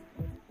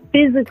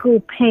physical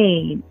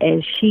pain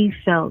as she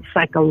felt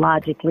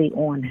psychologically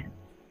on him.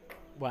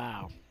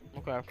 Wow.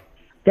 Okay.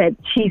 That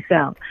she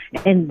felt.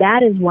 And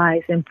that is why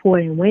it's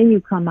important when you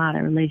come out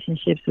of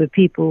relationships with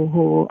people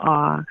who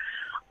are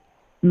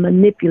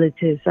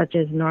manipulative, such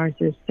as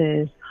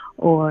narcissists,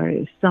 or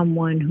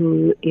someone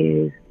who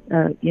is,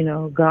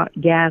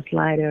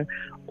 gaslighter,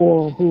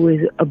 or who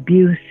is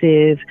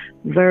abusive,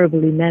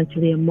 verbally,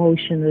 mentally,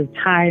 emotionally,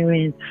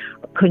 tyrant,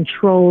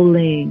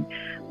 controlling,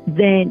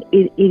 then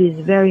it is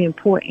very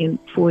important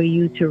for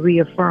you to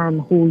reaffirm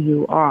who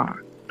you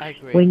are. I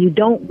agree. When you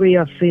don't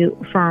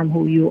reaffirm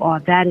who you are,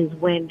 that is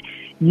when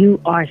you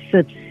are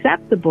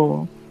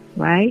susceptible,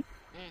 right,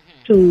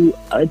 to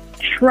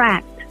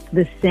attract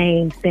the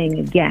same thing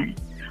again.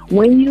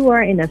 When you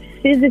are in a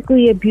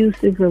physically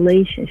abusive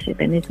relationship,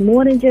 and it's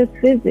more than just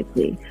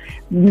physically,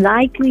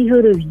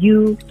 likelihood of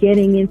you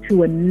getting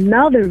into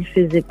another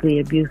physically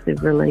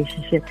abusive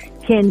relationship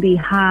can be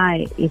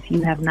high if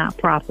you have not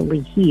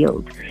properly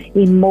healed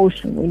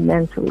emotionally,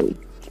 mentally,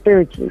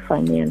 spiritually,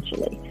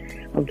 financially.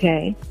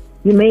 Okay?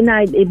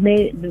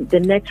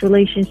 The next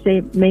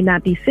relationship may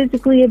not be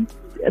physically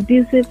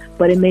abusive,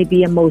 but it may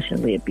be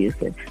emotionally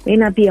abusive. May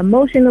not be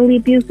emotionally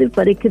abusive,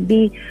 but it could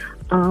be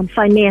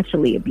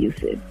financially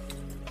abusive,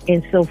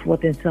 and so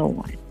forth and so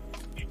on.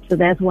 So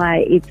that's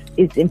why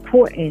it's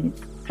important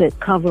to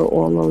cover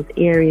all those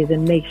areas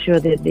and make sure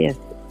that they're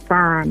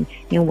firm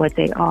in what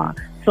they are,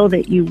 so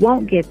that you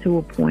won't get to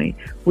a point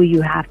where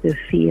you have to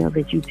feel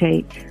that you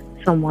take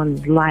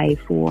someone's life,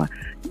 or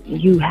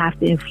you have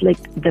to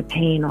inflict the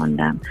pain on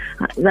them.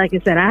 Like I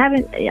said, I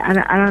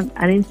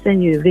didn't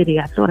send you the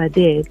video. I thought I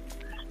did,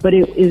 but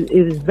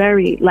it was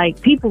very, like,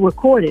 people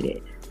recorded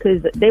it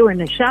because they were in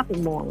a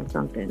shopping mall or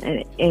something,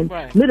 and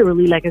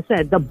literally, like I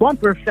said, the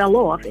bumper fell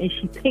off, and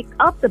she picked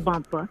up the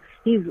bumper.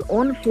 He's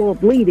on the floor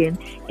bleeding,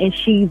 and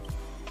she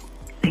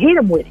hit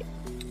him with it.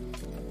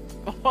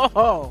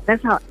 Oh,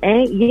 that's how.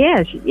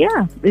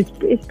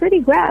 It's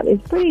pretty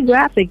It's pretty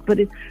graphic, but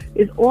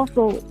it's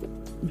also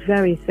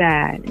very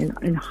sad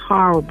and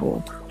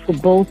horrible for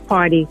both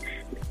parties.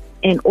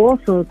 And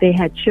also, they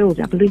had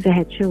children. I believe they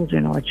had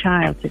children or a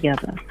child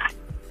together.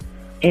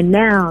 And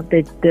now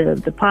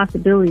the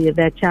possibility of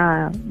that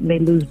child may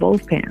lose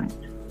both parents,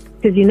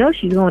 because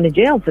she's going to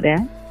jail for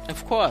that.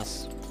 Of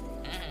course.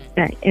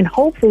 Right. And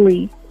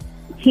hopefully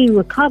he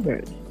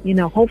recovers.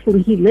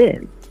 Hopefully he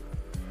lives.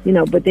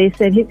 But they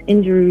said his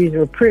injuries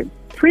were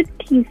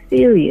pretty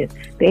serious.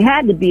 They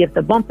had to be if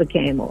the bumper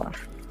came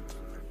off,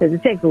 because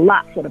it takes a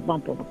lot for the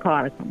bumper of a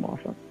car to come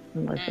off of,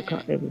 unless the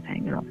car it was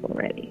hanging off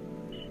already.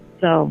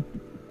 So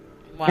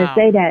I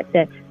say that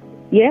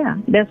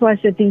that's why I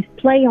said these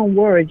play on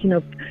words.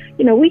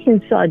 We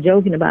can start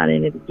joking about it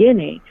in the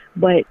beginning,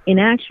 but in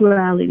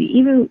actuality,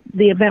 even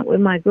the event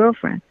with my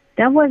girlfriend,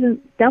 that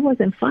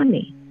wasn't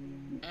funny.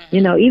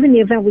 Even the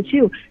event with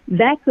you,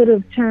 that could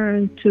have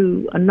turned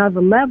to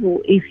another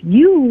level if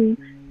you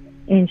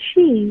and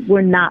she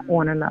were not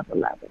on another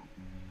level,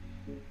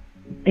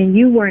 and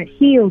you weren't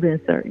healed in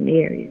certain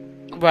areas.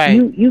 Right.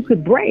 You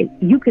could break.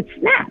 You could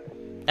snap.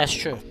 That's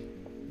true.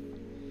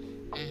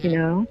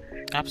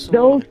 Absolutely.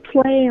 Those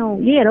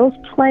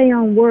play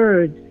on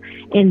words,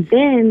 and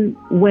then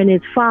when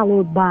it's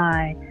followed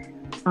by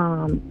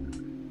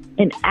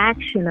an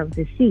action of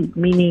deceit,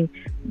 meaning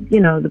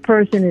the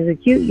person is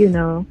accused.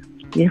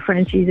 Your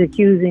friend, she's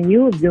accusing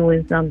you of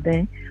doing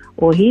something,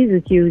 or he's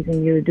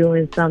accusing you of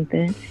doing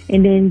something,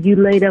 and then you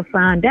later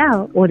find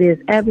out, or there's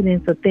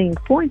evidence of things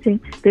pointing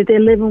that they're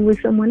living with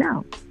someone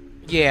else.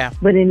 Yeah.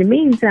 But in the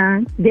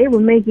meantime, they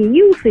were making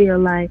you feel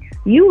like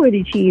you were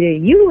the cheater,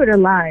 you were the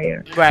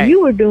liar, Right.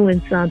 you were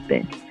doing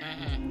something.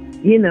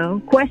 You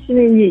know,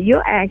 questioning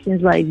your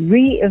actions, like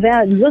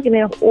re-evaluating, looking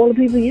at all the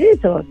people you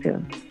did talk to.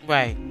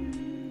 Right.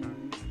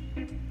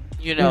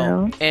 You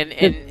know?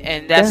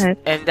 And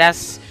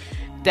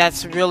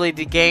that's really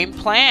the game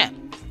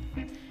plan,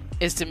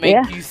 is to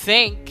make you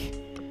think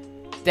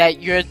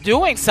that you're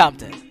doing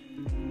something.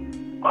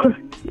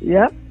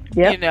 Yep.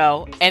 You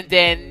know, and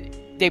then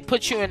they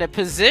put you in a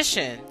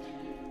position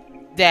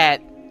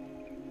that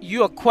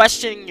you are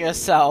questioning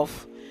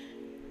yourself.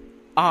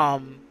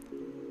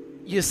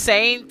 You're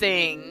saying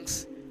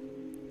things,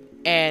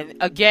 and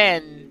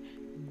again,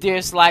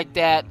 there's like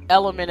that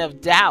element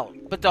of doubt.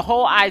 But the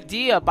whole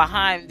idea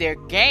behind their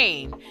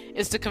game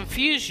is to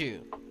confuse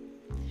you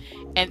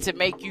and to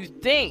make you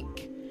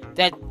think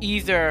that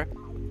either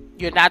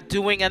you're not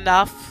doing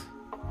enough,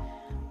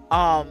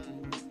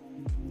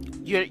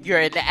 you're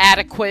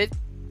inadequate,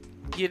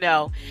 you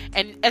know,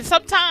 and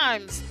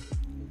sometimes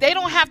they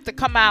don't have to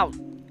come out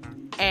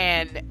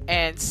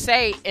and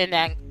say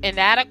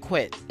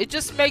inadequate. It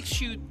just makes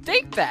you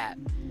think that.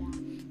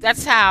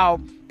 That's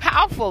how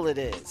powerful it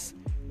is,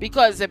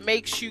 because it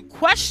makes you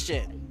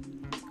question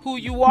who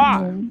you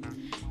are.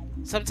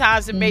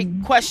 Sometimes it makes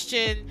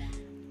question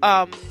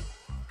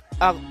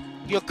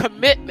your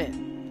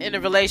commitment in a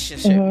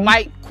relationship.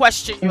 Might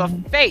question your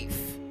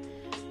faith,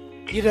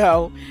 you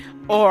know,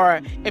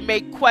 or it may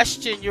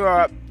question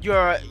your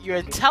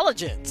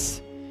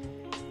intelligence,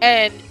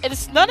 and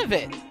it's none of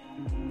it.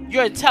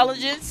 Your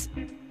intelligence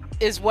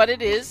is what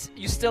it is.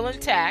 You're still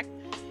intact.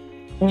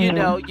 You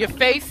know, your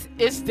faith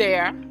is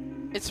there.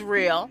 It's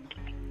real.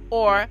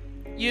 Or,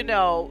 you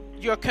know,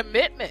 your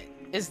commitment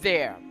is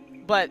there.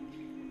 But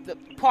the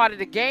part of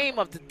the game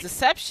of the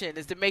deception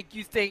is to make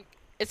you think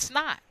it's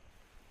not.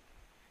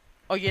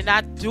 Or you're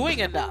not doing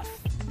enough.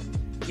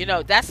 You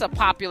know, that's a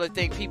popular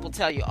thing. People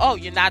tell you, oh,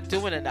 you're not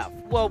doing enough.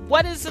 Well,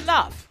 what is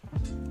enough?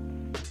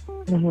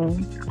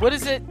 What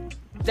is it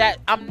that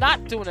I'm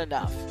not doing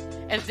enough?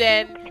 And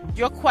then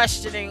you're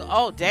questioning,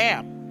 oh,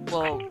 damn,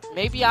 well,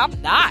 maybe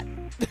I'm not.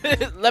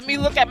 Let me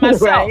look at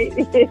myself.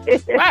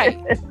 Right.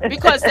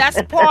 Because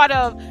that's part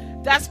of,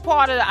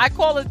 I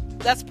call it,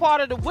 that's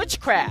part of the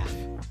witchcraft.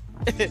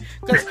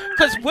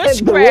 Because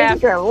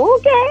witchcraft.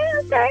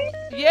 Okay.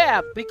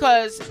 Yeah,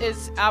 because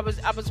I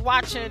was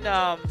watching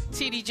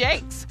T.D.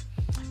 Jakes,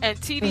 and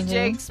T.D.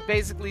 Jakes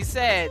basically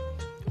said,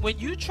 when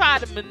you try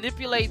to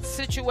manipulate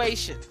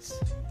situations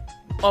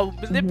or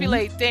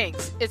manipulate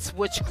things, it's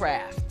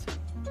witchcraft.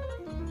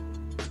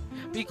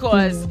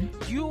 Because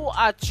you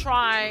are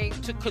trying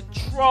to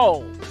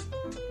control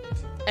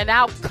an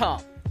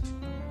outcome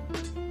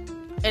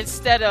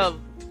instead of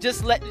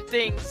just letting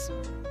things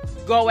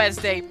go as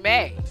they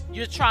may.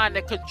 You're trying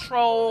to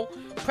control,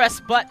 press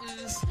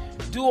buttons,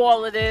 do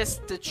all of this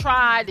to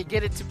try to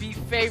get it to be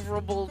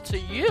favorable to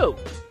you.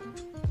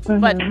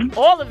 But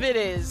all of it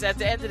is, at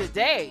the end of the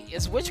day,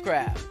 is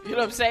witchcraft. You know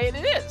what I'm saying?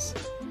 It is.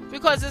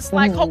 Because it's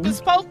like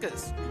hocus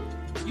pocus.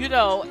 You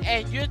know,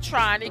 and you're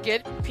trying to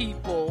get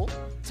people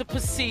to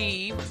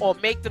perceive or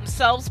make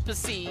themselves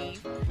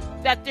perceive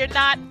that they're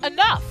not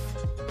enough.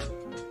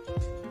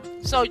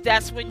 So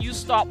that's when you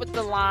start with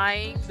the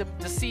lying, the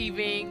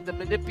deceiving, the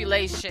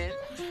manipulation,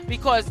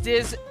 because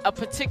there's a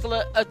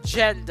particular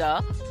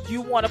agenda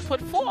you want to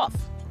put forth.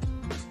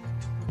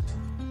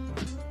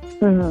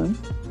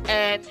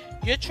 And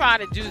you're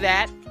trying to do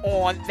that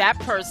on that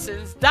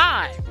person's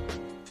dime.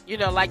 You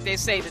know, like they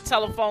say, the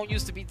telephone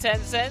used to be 10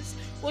 cents.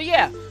 Well,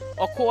 yeah,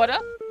 a quarter.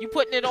 You're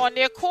putting it on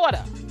their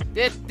quarter.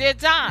 Their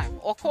dime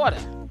or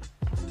quarter.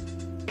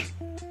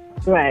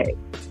 Right.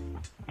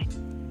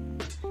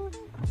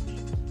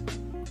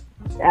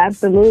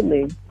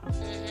 Absolutely.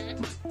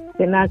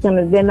 They're not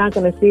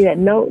gonna see that.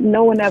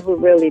 No one ever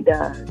really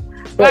does.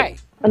 But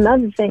Right.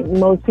 another thing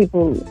most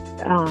people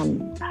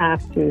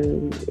have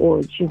to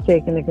or should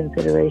take into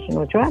consideration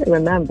or try to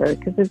remember,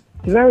 because it's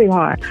very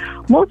hard.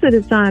 Most of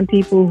the time,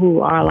 people who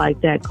are like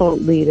that,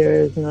 cult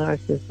leaders,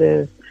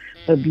 narcissists,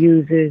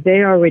 abusers,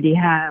 they already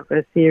have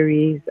a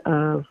series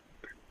of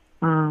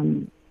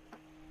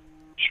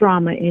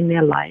trauma in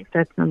their life.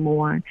 That's number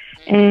one.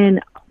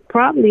 And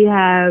probably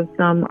have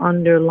some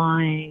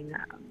underlying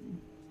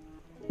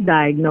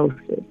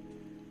diagnosis.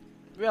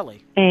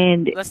 Really?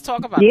 And let's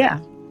talk about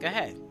that. Go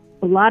ahead.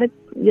 A lot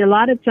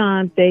of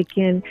times they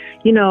can,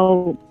 you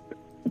know,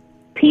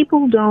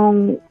 people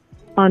don't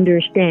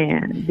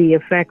understand the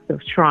effects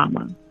of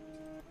trauma.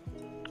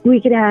 We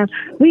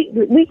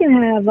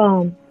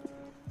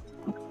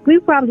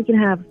probably can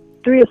have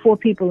 3 or 4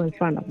 people in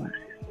front of us.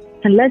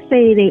 And let's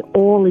say they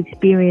all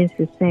experience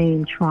the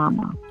same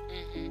trauma.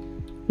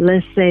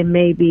 Let's say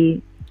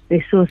maybe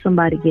they saw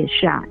somebody get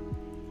shot.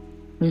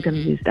 I'm going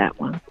to use that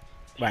one.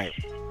 Right.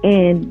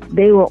 And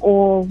they were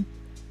all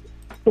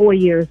 4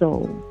 years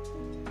old.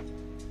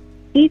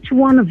 Each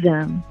one of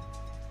them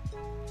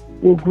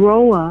will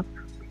grow up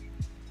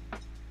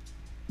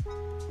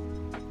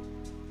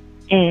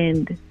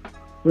and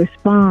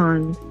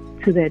respond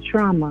to their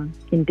trauma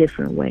in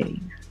different ways.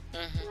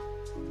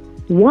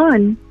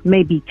 One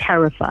may be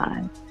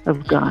terrified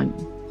of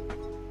guns.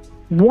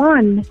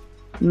 One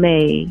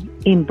may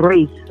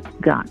embrace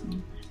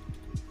guns.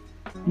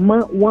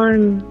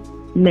 One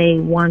may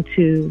want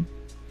to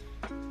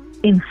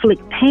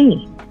inflict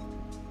pain.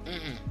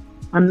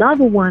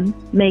 Another one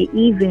may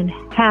even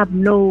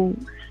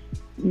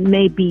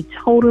may be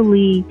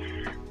totally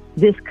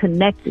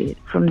disconnected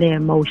from their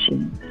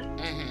emotions,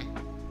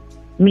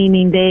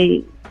 meaning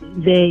they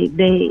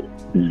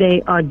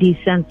are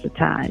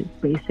desensitized,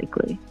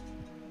 basically.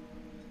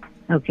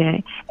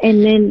 Okay,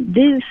 and then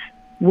this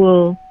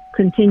will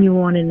continue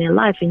on in their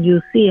life, and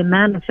you'll see it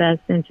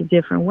manifest into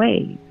different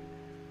ways.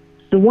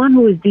 The one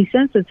who is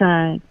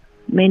desensitized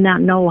may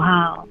not know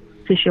how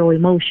to show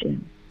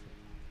emotion.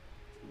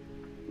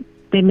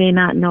 They may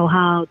not know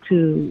how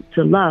to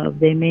love.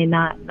 They may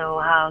not know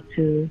how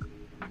to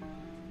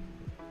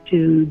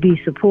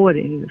be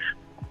supportive.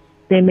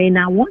 They may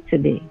not want to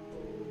be.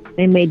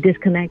 They may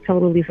disconnect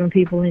totally from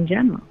people in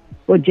general,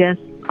 or just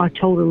are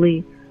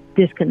totally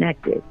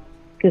disconnected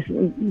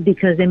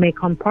because they may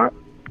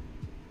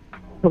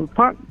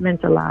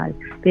compartmentalize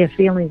their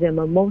feelings and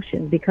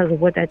emotions because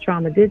of what that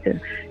trauma did to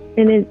them.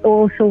 And it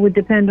also would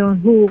depend on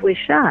who was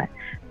shot,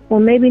 or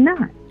maybe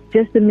not.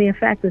 Just the mere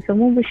fact that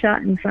someone was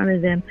shot in front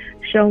of them,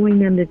 showing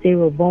them that they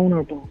were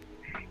vulnerable,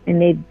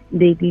 and they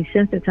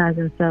desensitize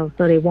themselves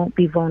so they won't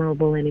be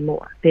vulnerable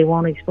anymore. They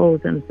won't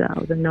expose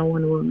themselves, and no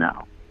one will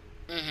know.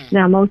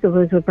 Now, most of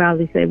us would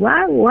probably say,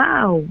 why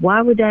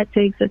would that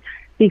take such?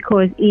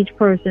 Because each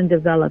person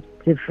develops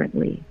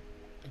differently.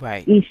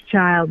 Right. Each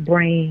child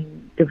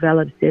brain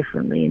develops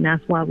differently, and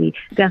that's why we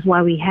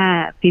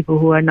have people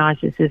who are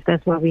narcissists.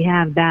 That's why we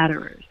have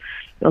batterers.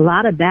 A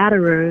lot of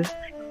batterers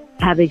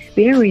have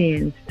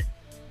experienced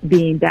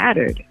being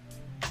battered,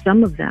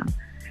 some of them,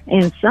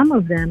 and some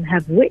of them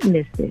have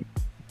witnessed it.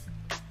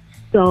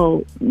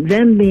 So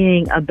them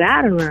being a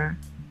batterer,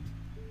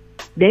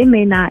 they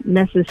may not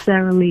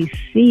necessarily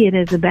see it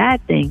as a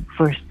bad thing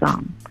for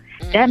some.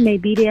 That may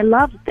be their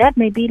love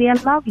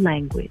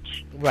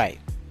language. Right.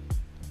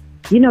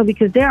 You know,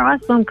 because there are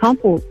some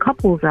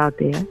couples out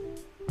there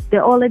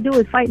that all they do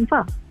is fight and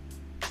fuck.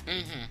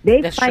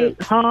 They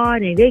fight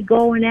hard and they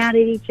going at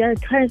each other,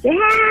 cursing,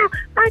 yeah,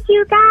 fuck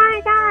you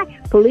guys.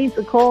 Police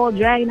are called,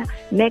 dragging out.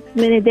 Next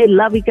minute they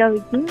love each other.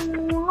 I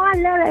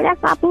love it.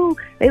 That's my boo.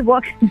 They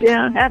walking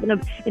down,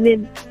 and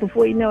then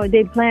before you know it,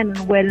 they planning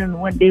a wedding and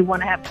when they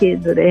want to have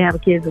kids or they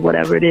have kids or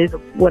whatever it is,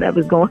 or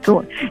whatever's going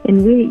on.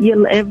 And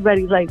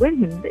everybody's like, wait a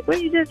minute, what are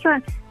you just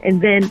trying?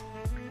 And then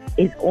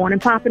it's on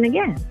and popping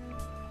again.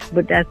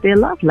 But that's their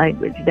love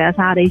language. That's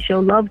how they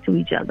show love to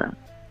each other.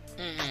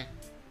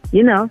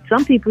 You know,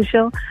 some people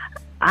show.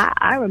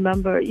 I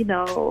remember,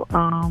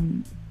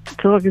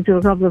 talking to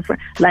a couple of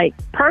friends. Like,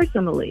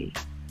 personally,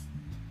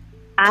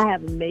 I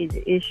have a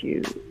major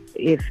issue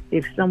if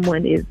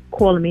someone is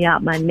calling me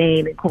out my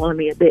name and calling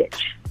me a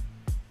bitch.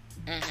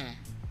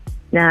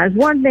 Now, it's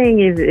one thing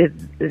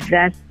if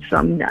that's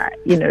something that,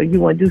 you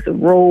want to do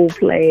some role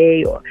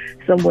play, or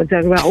someone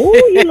talking about, oh,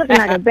 you looking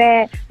like a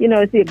bad, see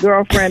a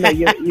girlfriend or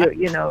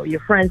your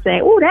friend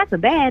saying, oh, that's a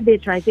bad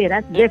bitch right there.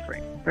 That's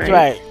different,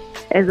 right?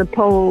 As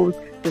opposed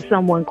to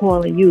someone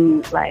calling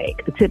you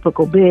like a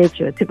typical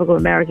bitch or a typical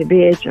American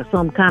bitch or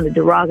some kind of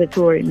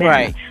derogatory manner.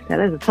 Right. Now,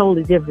 that's a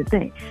totally different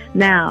thing.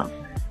 Now,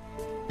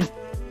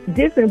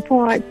 different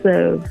parts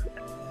of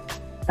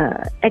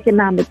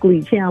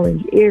economically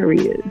challenged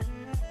areas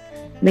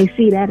may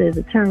see that as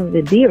a term of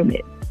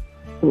endearment,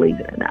 believe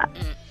it or not.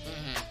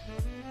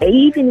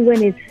 Even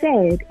when it's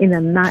said in a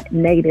not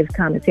negative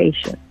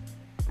connotation.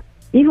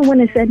 Even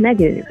when it's said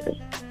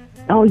negatively.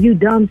 Oh, you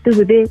dumb,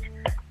 stupid bitch.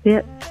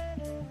 Yeah.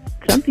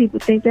 Some people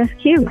think that's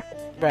cute.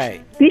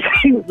 Right.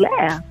 You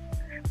laugh,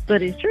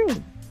 but it's true.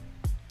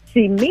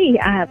 See, me,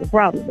 I have a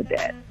problem with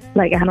that.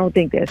 Like, I don't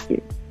think that's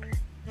cute.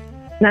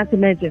 Not to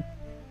mention,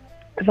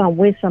 if I'm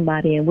with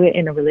somebody and we're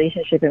in a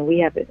relationship and we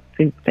haven't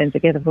been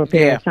together for a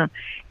period of time,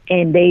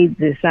 and they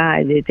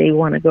decide that they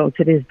want to go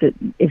to this,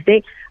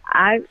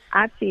 I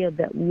feel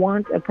that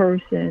once a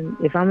person,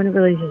 if I'm in a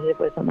relationship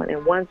with someone,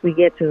 and once we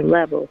get to the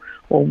level,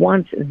 or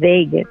once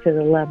they get to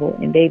the level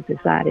and they've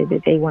decided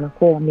that they want to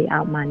call me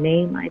out my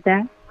name like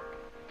that,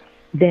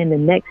 then the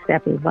next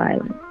step is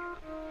violence.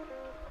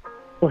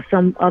 Or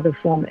some other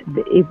form,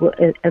 it will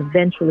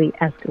eventually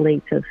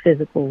escalate to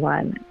physical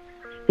violence.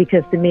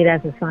 Because to me,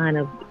 that's a sign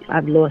of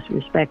I've lost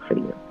respect for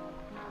you.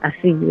 I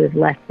see you as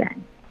less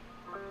than.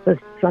 But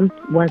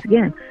once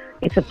again,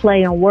 it's a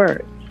play on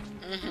words.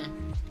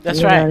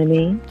 That's right. You know what I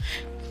mean?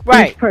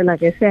 Right.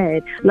 Like I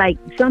said, like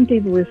some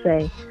people would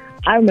say,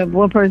 I remember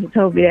one person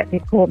told me that they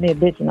called me a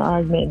bitch in an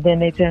argument, and then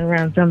they turned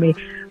around and told me,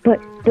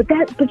 but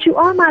you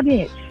are my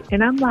bitch.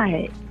 And I'm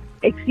like,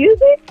 excuse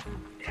me?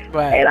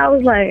 Right. And I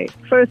was like,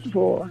 first of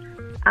all,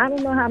 I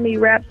don't know how many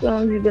rap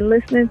songs you've been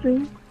listening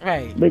to.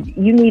 Right. But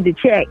you need to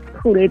check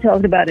who they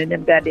talked about in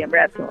them goddamn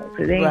rap songs,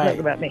 because they ain't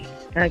talking about me.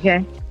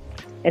 Okay?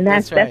 And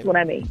that's what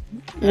I mean.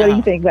 What do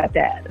you think about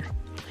that?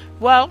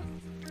 Well,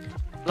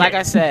 like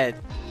I said,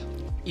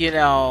 You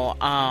know,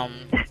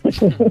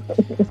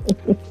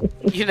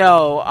 you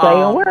know, Play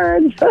on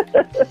words.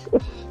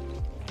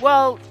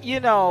 well, you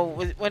know,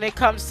 when it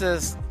comes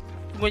to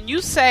when you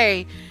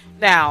say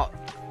now,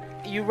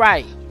 you're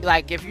right.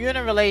 Like if you're in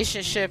a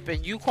relationship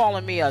and you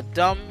calling me a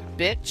dumb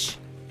bitch,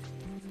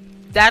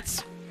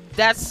 that's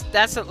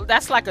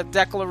that's like a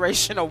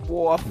declaration of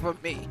war for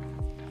me.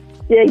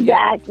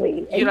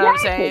 Exactly. You know what I'm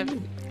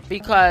saying?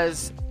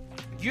 Because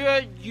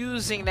you're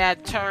using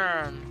that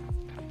term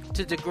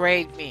to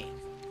degrade me.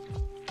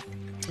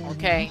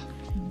 Okay?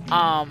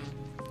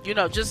 You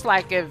know, just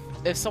like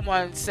if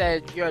someone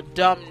said you're a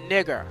dumb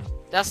nigger,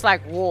 that's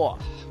like war.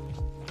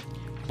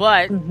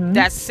 But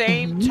that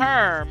same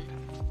term,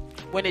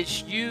 when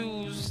it's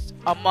used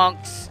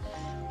amongst,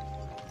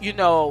 you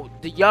know,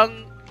 the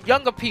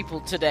younger people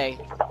today,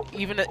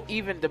 even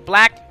the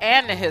black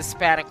and the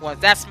Hispanic ones,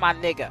 that's my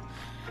nigga.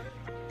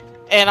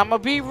 And I'm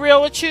gonna be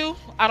real with you,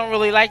 I don't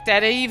really like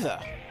that either,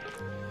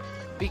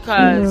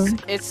 because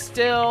it's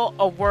still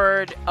a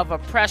word of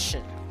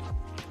oppression.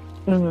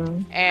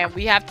 And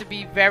we have to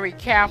be very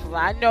careful.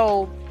 I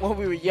know when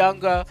we were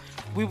younger,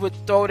 we would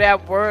throw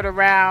that word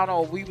around,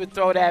 or we would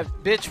throw that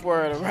bitch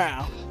word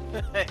around.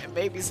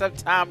 Maybe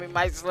sometime we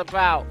might slip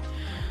out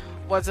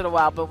once in a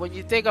while. But when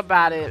you think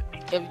about it,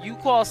 if you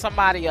call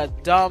somebody a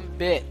dumb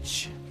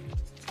bitch,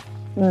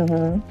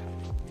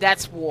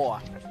 that's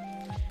war.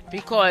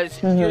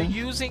 Because you're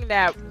using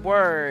that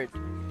word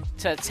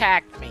to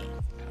attack me.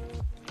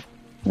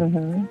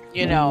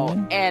 You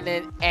know,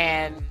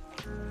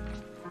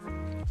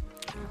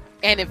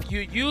 and if you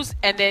use,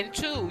 and then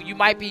too, you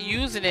might be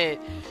using it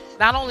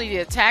not only to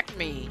attack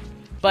me,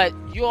 but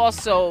you're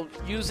also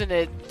using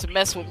it to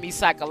mess with me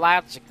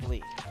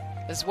psychologically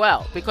as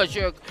well. Because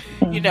you're,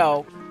 you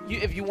know,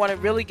 if you want to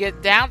really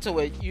get down to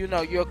it, you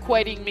know, you're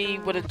equating me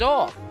with a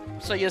dog.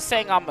 So you're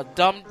saying I'm a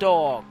dumb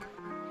dog.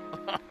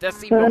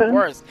 That's even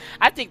worse.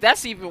 I think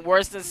that's even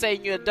worse than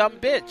saying you're a dumb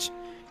bitch.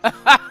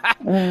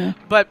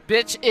 But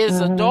bitch is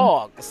a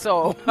dog.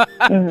 So,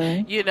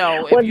 you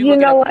know, if well, you look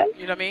know at, what?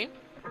 you know what I mean?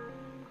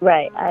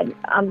 Right.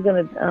 I'm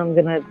gonna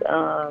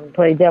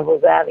play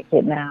devil's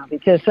advocate now,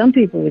 because some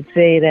people would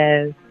say it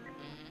as,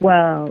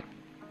 well,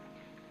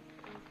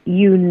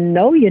 you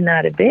know you're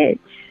not a bitch,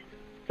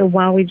 so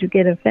why would you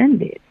get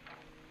offended?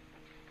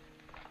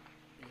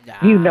 Nah.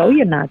 You know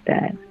you're not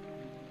that.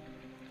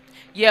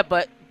 Yeah,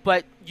 but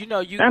you know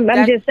I'm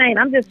just saying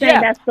yeah,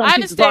 that's some I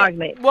people's understand.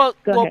 argument. Well,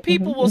 ahead.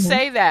 people will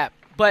say that,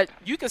 but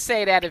you can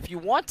say that if you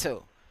want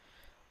to.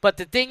 But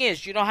the thing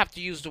is, you don't have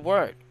to use the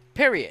word.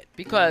 Period.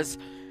 Because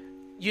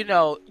you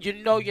know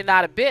you're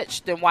not a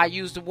bitch, then why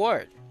use the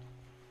word?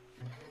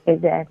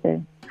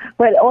 Exactly.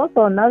 But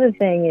also another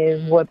thing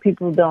is what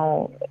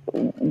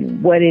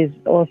is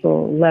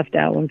also left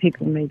out when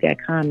people make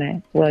that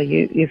comment. Well,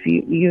 if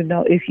you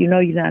know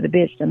you're not a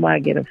bitch, then why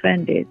get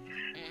offended?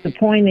 The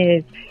point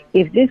is,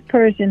 if this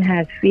person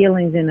has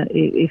feelings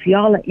if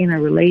y'all are in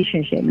a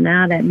relationship,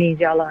 now that means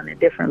y'all are on a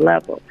different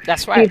level.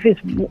 That's right.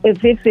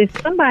 If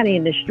it's somebody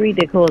in the street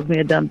that calls me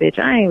a dumb bitch,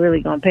 I ain't really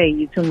gonna pay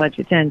you too much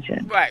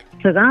attention. Right.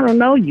 Because I don't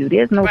know you.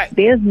 There's no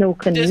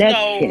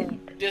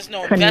connection. There's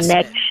no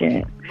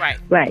connection. Right.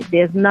 Right.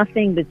 There's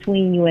nothing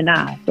between you and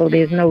I, so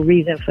there's no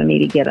reason for me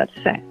to get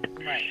upset.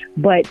 Right.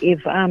 But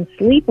if I'm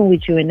sleeping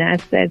with you and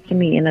that's said to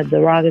me in a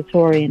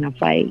derogatory and a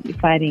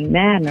fighting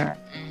manner,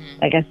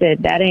 like I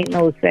said, that ain't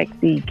no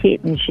sexy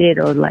kitten shit,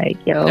 or like,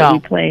 we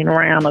playing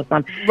around or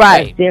something.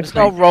 Right. That's There's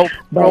different.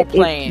 no role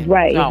playing.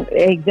 Right. No.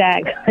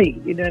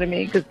 Exactly. You know what I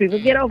mean? Because people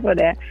get over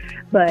that.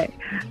 But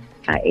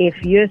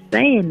if you're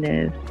saying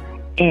this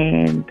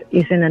and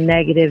it's in a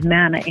negative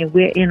manner, and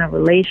we're in a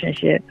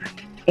relationship,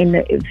 and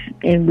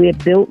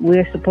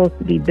we're supposed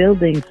to be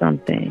building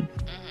something,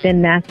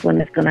 then that's when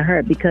it's going to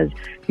hurt. Because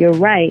you're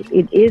right,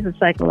 it is a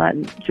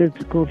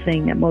psychological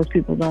thing that most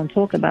people don't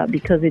talk about,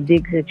 because it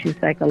digs at you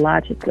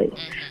psychologically.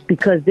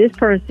 Because this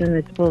person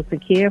is supposed to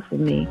care for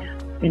me,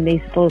 and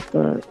they're supposed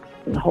to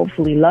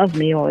hopefully love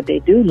me, or they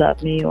do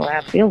love me, or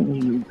have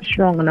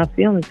strong enough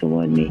feelings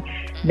toward me,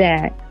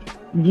 that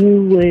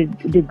you would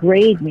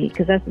degrade me,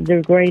 because that's a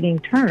degrading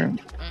term.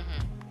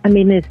 I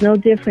mean, it's no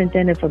different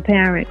than if a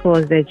parent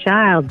calls their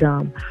child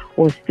dumb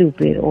or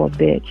stupid or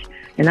bitch.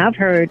 And I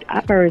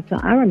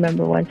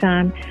remember one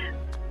time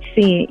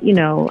seeing,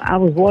 I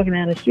was walking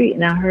down the street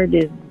and I heard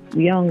this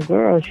young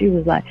girl, she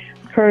was like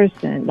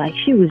cursing, like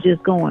she was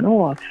just going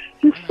off.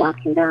 You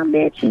fucking dumb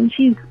bitch. And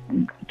she's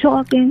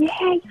talking,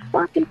 hey, you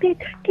fucking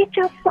bitch, get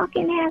your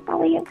fucking ass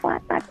over here.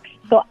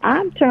 So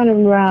I'm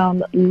turning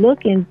around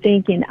looking,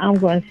 thinking I'm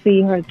going to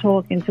see her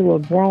talking to a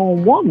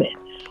grown woman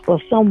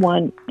or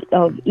someone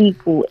of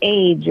equal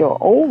age or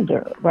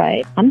older,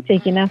 right? I'm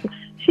thinking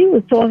she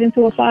was talking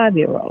to a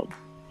 5-year-old.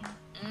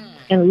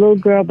 And the little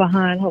girl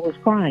behind her was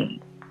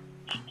crying.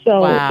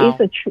 So wow.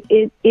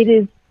 it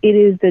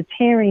is the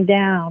tearing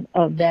down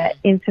of that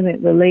intimate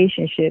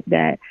relationship,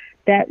 that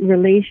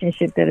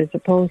relationship that is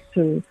supposed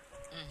to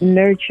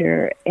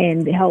nurture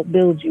and help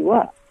build you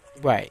up.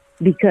 Right.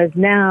 Because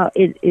now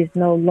it is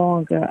no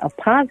longer a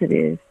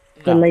positive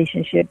No.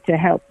 relationship to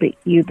help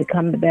you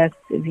become the best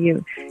of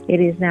you. It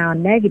is now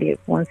negative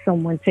once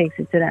someone takes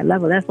it to that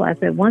level. That's why I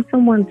said once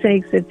someone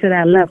takes it to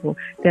that level,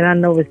 then I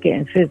know it's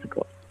getting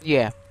physical.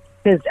 Yeah.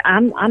 Because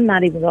I'm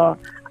not even going.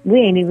 We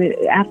ain't even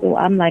after.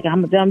 I'm like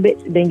I'm a dumb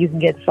bitch. Then you can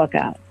get the fuck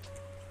out.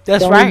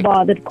 That's Don't right. even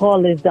bother to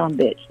call this dumb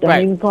bitch. Don't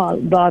Right. even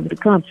bother to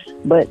come.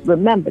 But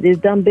remember, this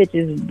dumb bitch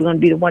is going to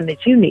be the one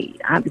that you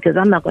need because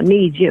I'm not going to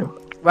need you.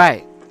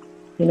 Right.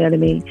 You know what I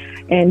mean?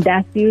 And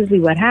that's usually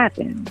what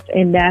happens.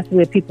 And that's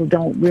where people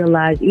don't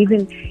realize,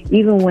 even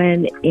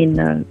when in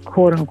the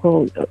quote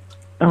unquote,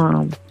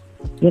 songs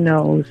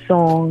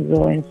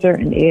or in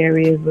certain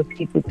areas where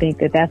people think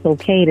that that's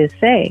okay to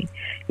say,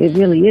 it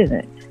really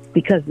isn't,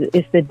 because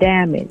it's the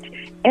damage.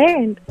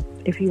 And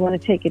if you want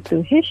to take it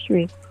through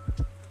history,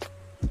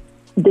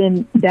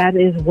 then that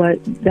is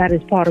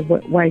part of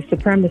what white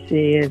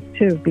supremacy is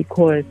too,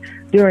 because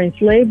during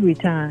slavery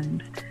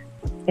times,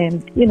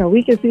 and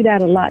we can see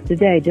that a lot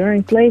today.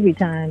 During slavery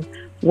times,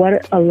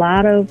 what a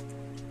lot of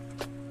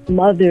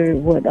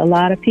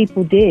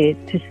people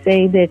did to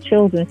save their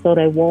children so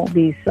they won't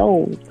be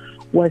sold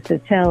was to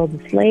tell the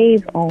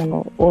slave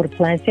owner or the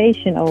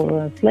plantation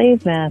owner or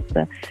slave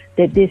master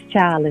that this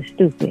child is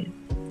stupid,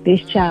 this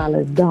child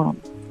is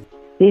dumb,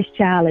 this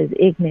child is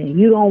ignorant.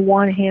 You don't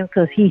want him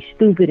because he's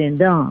stupid and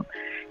dumb.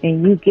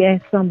 And you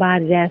get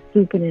somebody that's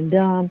stupid and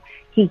dumb,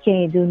 he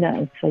can't do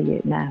nothing for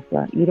you,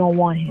 master. You don't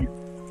want him.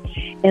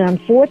 And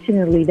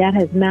unfortunately, that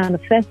has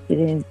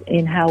manifested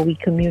in how we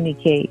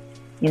communicate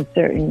in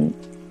certain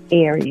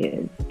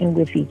areas and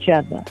with each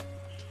other.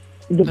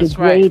 The That's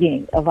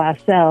degrading of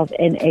ourselves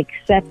and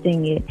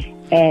accepting it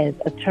as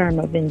a term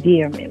of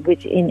endearment,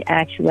 which in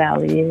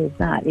actuality it is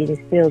not. It is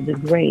still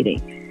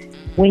degrading.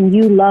 When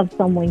you love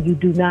someone, you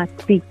do not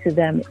speak to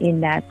them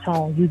in that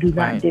tone. You do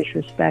not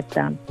disrespect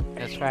them.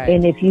 That's right.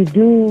 And if you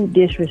do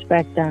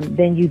disrespect them,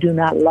 then you do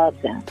not love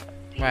them.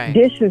 Right.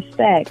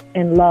 Disrespect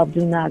and love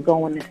do not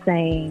go in the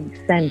same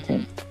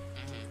sentence.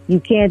 You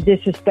can't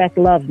disrespect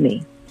love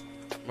me.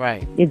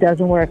 Right. It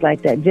doesn't work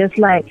like that. Just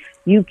like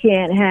you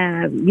can't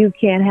have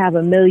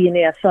a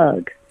millionaire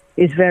thug.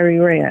 It's very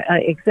rare.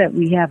 Except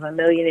we have a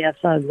millionaire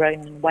thug right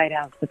in the White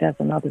House, but that's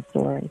another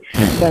story.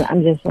 But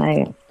I'm just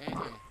saying,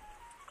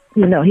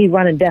 he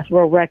running Death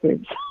Row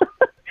Records.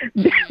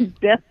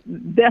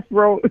 Death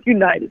Row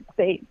United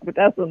States, but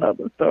that's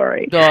another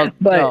story. Dog,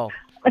 but no.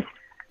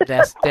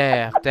 That's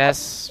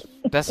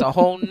a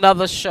whole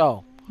nother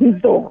show.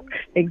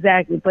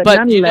 Exactly, but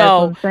nonetheless,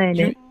 I'm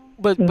saying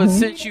but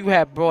since you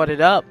have brought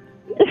it up,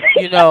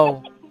 he's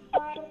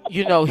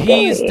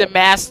the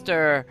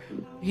master.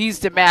 He's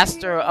the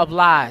master of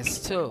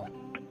lies too.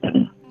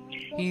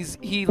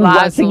 He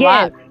lies a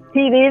lot.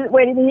 He didn't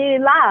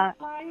lie.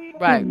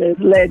 Right. He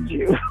misled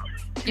you.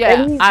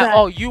 Yeah.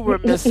 You were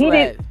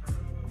misled.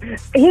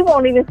 He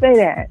won't even say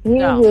that. He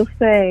will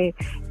say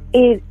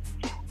it.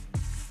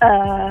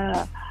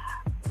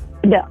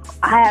 No,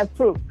 I have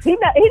proof. He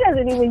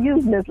doesn't even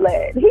use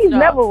misled. He's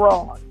never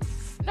wrong.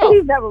 No.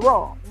 He's never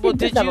wrong. Well,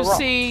 did you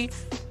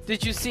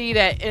see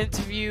that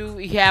interview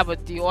he had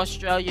with the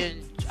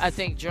Australian, I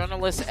think,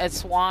 journalist Ed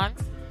Swan?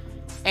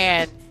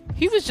 And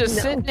he was just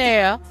sitting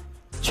there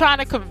trying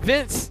to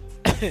convince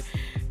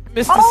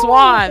Mr.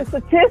 Swan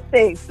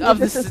of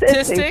the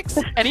statistics,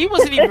 and he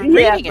wasn't even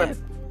reading it.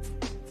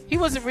 He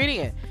wasn't reading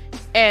it.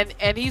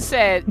 And he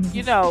said,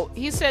 no.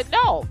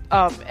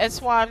 Ed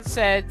Swan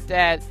said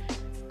that,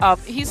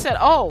 he said,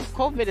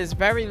 COVID is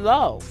very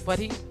low. But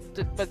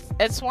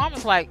Ed Swan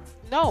was like,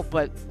 no,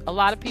 but a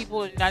lot of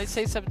people in the United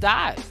States have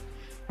died.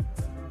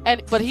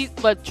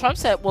 But Trump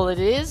said, well, it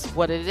is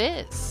what it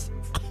is.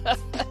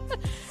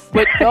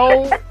 With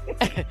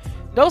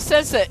no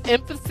sense of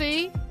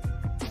empathy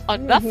or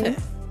nothing.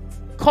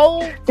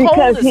 Cold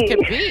as can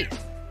be.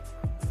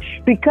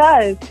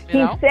 Because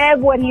he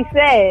said what he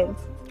said.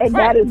 And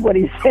that is what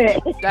he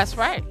said. That's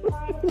right.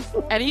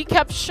 And he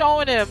kept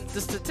showing him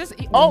the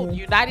statistics. The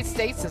United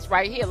States is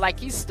right here. Like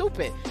he's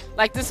stupid.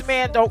 Like this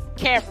man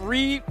can't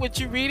read what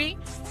you're reading.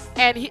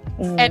 And he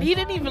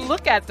didn't even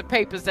look at the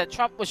papers that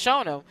Trump was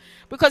showing him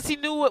because he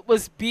knew it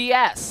was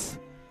BS.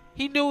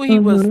 He knew he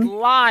was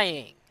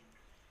lying.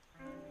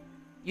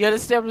 You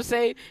understand what I'm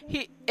saying?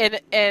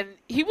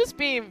 He was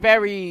being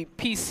very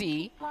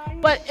PC,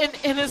 but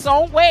in his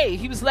own way,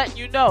 he was letting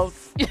you know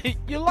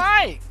you're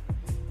lying.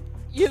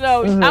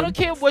 I don't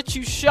care what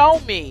you show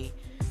me.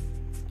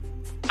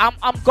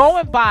 I'm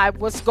going by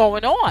what's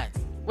going on.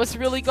 What's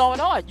really going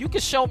on. You can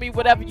show me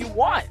whatever you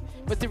want.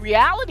 But the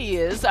reality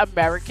is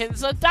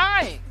Americans are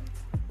dying.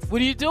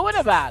 What are you doing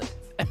about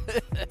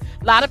it?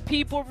 A lot of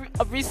people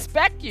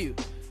respect you.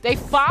 They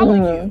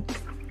follow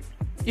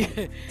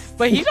you.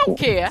 But he don't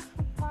care.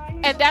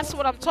 And that's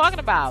what I'm talking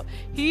about.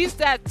 He's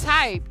that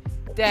type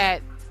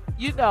that,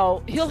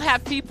 he'll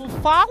have people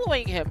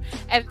following him.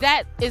 And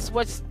that is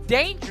what's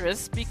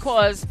dangerous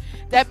because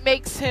that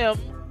makes him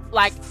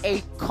like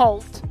a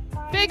cult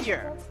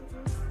figure.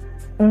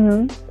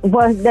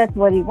 Well, that's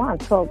what he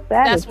wants. Cult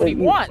status. That's what he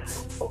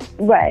wants.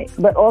 Right.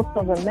 But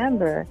also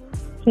remember,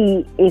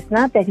 it's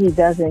not that he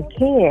doesn't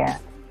care.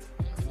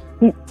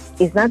 he,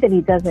 it's not that he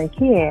doesn't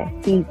care.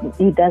 He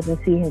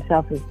doesn't see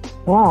himself as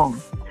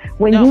wrong.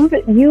 When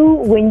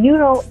when you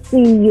don't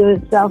see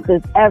yourself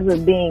as ever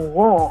being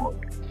wrong,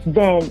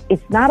 then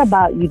it's not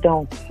about you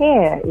don't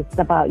care. It's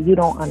about you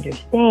don't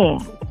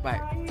understand.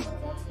 Right.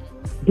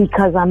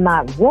 Because I'm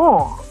not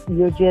wrong.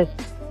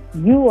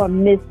 You are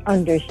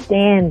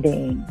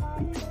misunderstanding,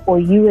 or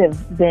you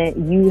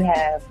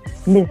have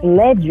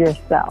misled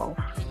yourself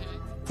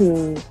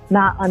to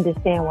not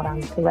understand what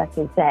I'm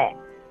correctly saying.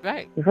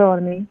 Right. You feel what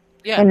I mean?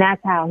 Yeah. And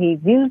that's how he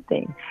views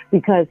things,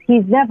 because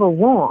he's never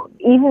wrong.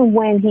 Even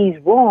when he's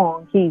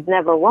wrong, he's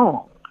never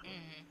wrong.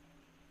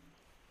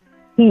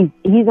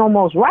 He's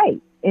almost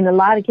right. In a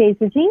lot of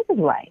cases, he is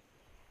right.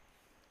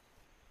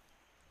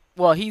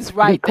 Well, he's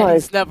right that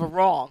he's never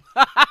wrong.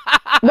 Right.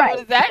 What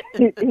is that?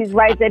 He's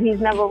right that he's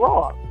never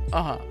wrong.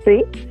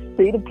 See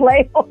the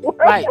play on words.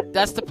 Right.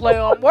 That's the play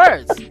on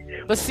words.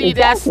 But see,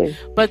 exactly.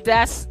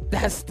 that's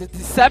the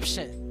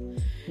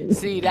deception.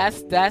 See,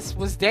 that's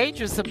what's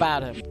dangerous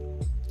about him.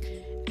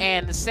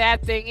 And the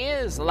sad thing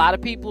is, a lot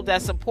of people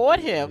that support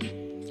him,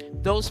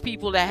 those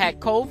people that had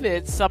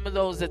COVID, some of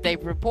those that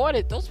they've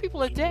reported, those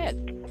people are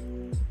dead.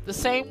 The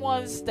same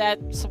ones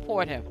that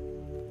support him.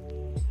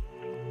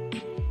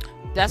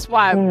 That's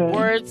why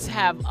words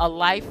have a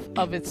life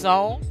of its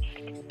own,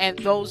 and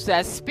those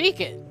that speak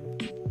it,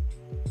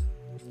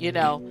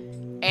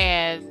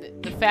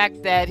 and the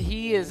fact that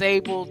he is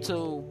able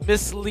to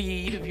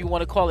mislead, if you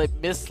want to call it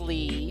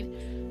mislead,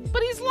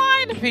 but he's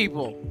lying to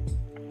people.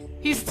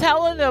 He's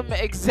telling them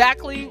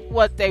exactly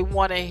what they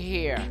want to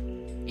hear,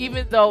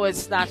 even though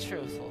it's not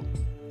truthful.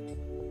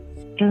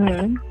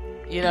 Mm-hmm.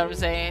 You know what I'm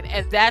saying?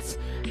 And that's,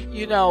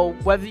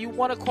 whether you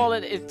want to call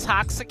it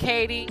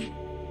intoxicating,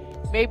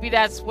 maybe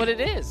that's what it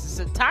is. It's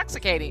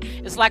intoxicating.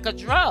 It's like a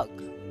drug.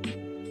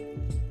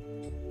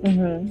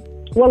 Mm-hmm.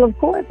 Well, of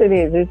course it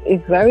is.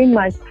 It's very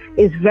much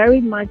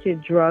a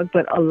drug,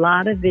 but a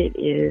lot of it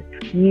is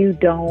you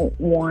don't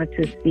want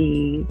to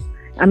see.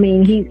 I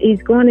mean,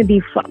 he's going to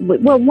be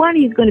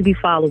he's going to be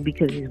followed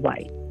because he's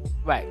white.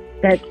 Right.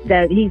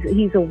 That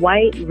he's a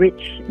white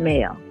rich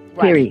male.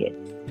 Right. Period.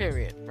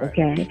 Right.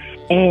 Okay,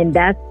 and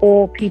that's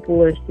all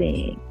people are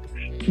seeing.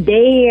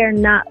 They are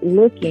not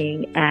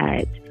looking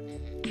at.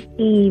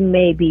 He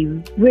may be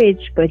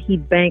rich, but he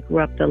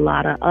bankrupted a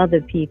lot of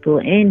other people,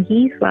 and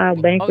he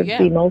filed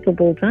bankruptcy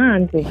multiple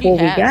times before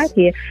we got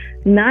here.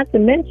 Not to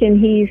mention,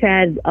 he's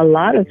had a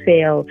lot of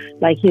failed.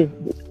 Like his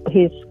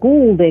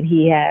school that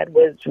he had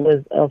was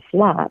a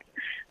flop.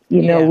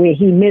 Where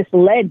he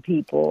misled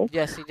people.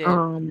 Yes, he did.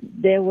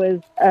 There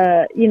was,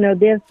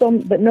 there's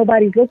but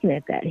nobody's looking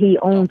at that. He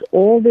owns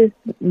all this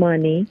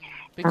money.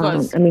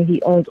 Because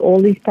he owns all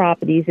these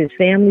properties. His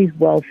family's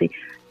wealthy.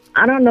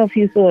 I don't know if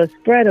you saw a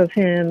spread of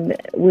him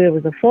where it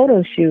was a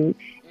photo shoot,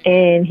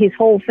 and his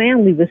whole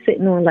family was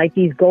sitting on like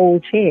these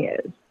gold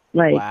chairs.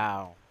 Like,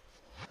 wow.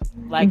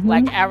 Like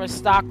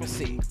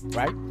aristocracy,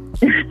 right?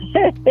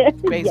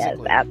 Basically. Yes,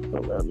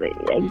 absolutely.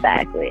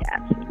 Exactly.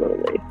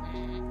 Absolutely.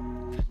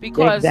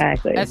 Because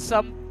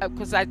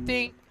because I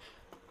think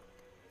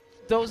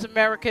those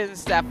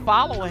Americans that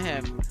follow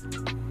him,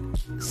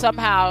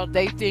 somehow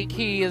they think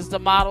he is the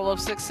model of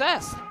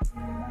success.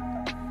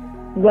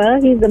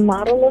 Well, he's a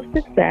model of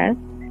success,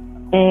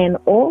 and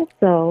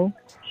also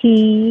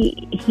he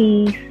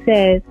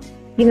says,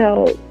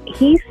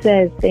 he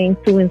says things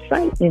to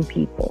incite in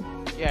people.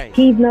 Yeah.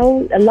 He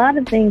knows a lot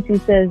of things he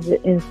says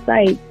that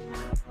incite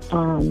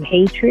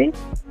hatred,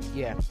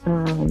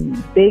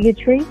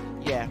 bigotry,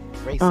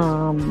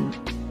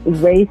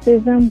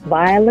 racism,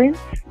 violence.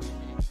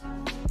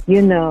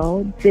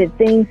 The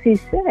things he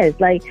says,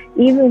 like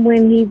even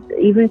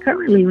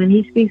currently when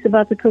he speaks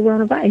about the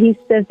coronavirus, he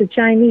says the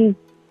Chinese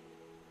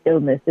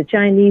illness, the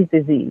Chinese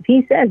disease.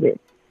 He says it.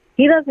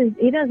 He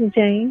doesn't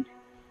change.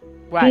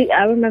 Right.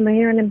 I remember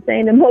hearing him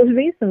saying it most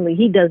recently.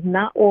 He does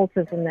not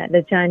alter from that.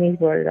 The Chinese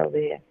brought it over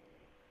here.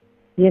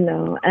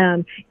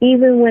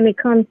 Even when it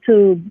comes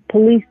to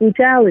police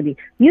brutality,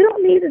 you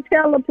don't need to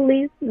tell the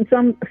police.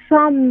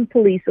 Some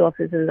police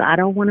officers, I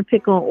don't want to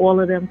pick on all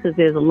of them because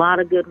there's a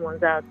lot of good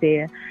ones out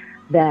there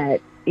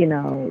that,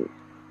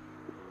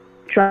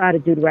 try to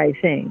do the right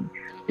thing.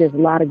 There's a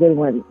lot of good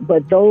ones.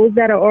 But those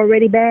that are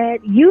already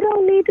bad, you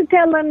don't need to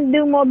tell them to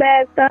do more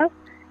bad stuff.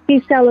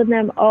 He's telling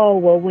them, oh,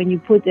 well, when you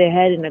put their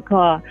head in the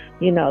car,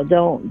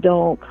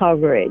 don't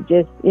cover it.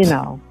 Just,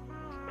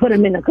 put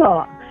them in the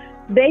car.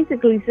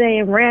 Basically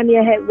saying ram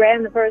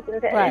the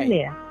person's head in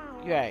there.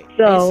 Right.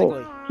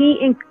 So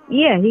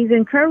he's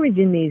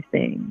encouraging these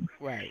things.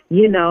 Right.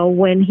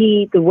 When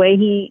the way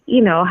he,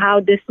 how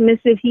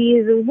dismissive he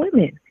is of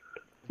women.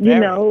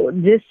 And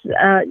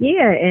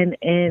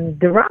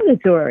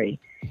derogatory.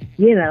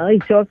 He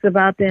talks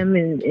about them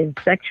in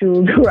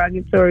sexual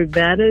derogatory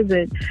matters,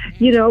 and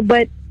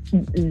but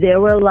there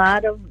were a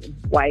lot of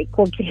white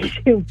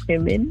Caucasian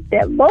women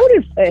that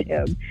voted for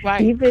him,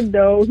 even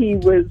though he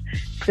was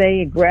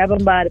saying grab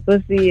him by the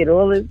pussy and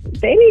all this.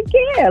 They didn't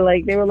care.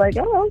 Like they were like,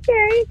 oh,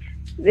 okay.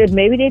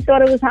 Maybe they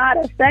thought it was hot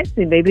or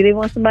sexy. Maybe they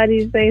want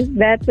somebody to say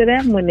that to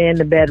them when they're in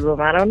the bedroom.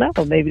 I don't know.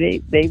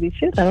 Maybe they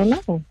should. I don't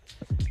know.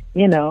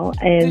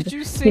 And Did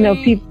you see?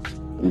 people.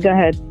 Go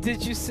ahead.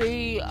 Did you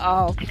see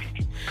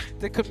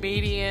the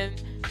comedian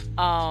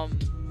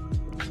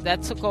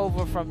that took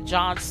over from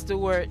Jon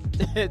Stewart,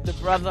 the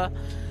brother,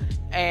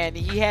 and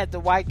he had the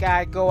white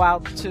guy go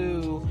out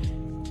to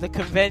the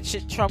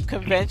Trump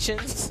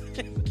conventions,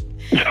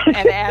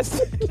 and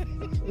ask.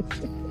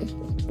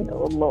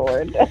 Oh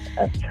Lord.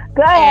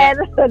 Go ahead.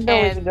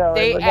 And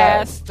they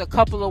asked a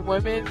couple of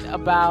women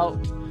about,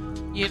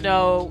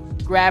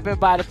 grabbing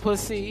by the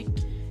pussy,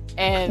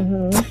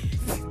 and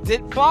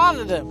didn't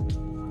bother them.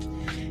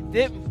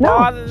 Didn't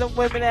bother the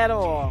women at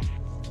all.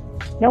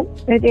 Nope,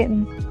 it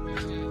didn't.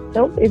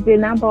 Nope, it did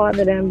not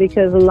bother them,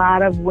 because a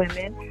lot of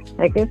women,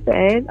 like I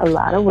said,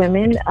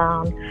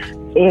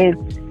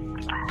 it's,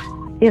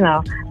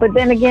 but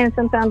then again,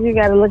 sometimes you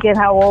got to look at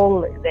how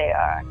old they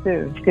are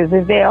too, because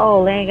if they're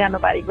old, they ain't got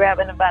nobody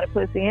grabbing them by the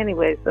pussy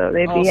anyway, so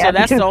they'd be happy. So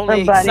that's the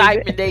only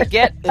excitement they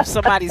get if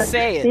somebody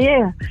say it.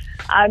 Yeah,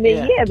 I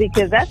mean,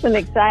 because that's an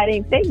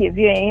exciting thing. If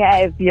you ain't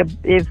have,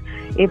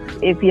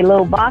 if your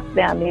little box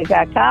down there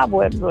got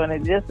cobwebs on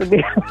it, just to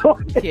be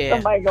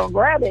somebody gonna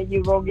grab it,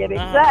 you gonna get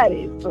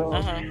excited. So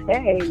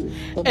hey,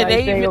 and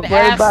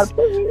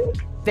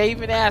they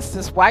even asked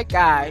this white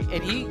guy,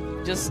 and he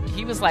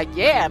was like,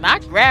 yeah, and I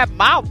grabbed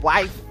my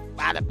wife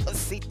by the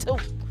pussy too.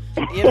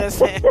 You know what I'm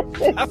saying?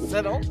 I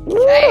said,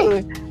 okay.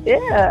 Ooh,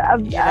 yeah,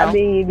 I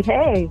mean,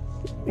 hey,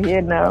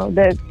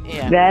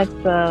 that's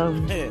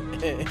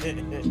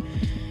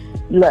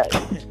look,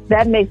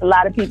 that makes a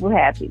lot of people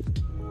happy.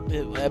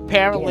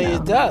 Apparently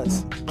it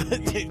does.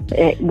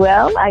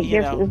 Well, I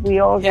guess if we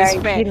all got,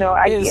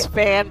 his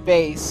fan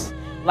base,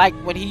 like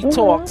when he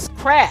talks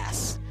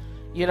crass,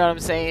 you know what I'm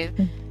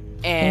saying?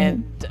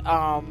 And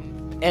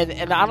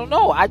and I don't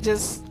know, I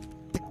just,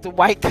 the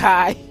white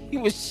guy, he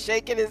was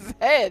shaking his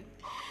head,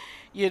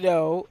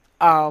 when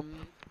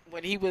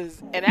he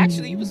was, and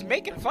actually he was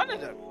making fun of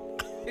them,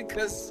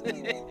 because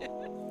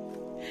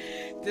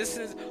this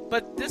is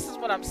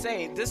what I'm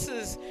saying. This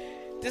is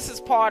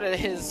part of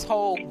his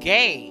whole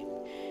game.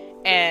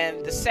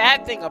 And the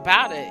sad thing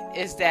about it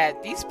is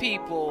that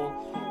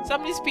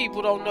some of these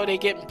people don't know they're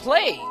getting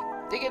played.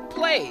 They're getting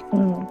played.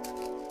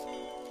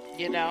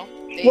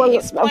 Well,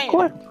 of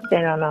course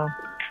they don't know.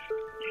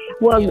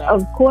 Well,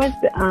 of course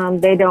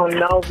they don't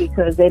know,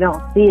 because they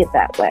don't see it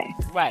that way.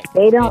 Right.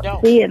 They don't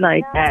see it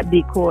like that,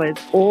 because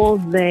all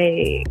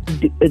they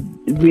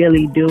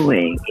really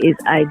doing is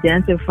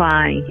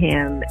identifying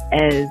him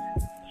as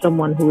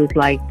someone who is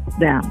like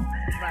them.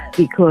 Right.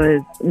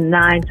 Because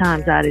 9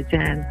 times out of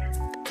 10,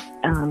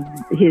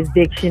 his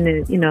diction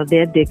is,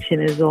 their diction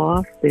is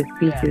off, their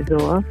speech is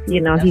off. He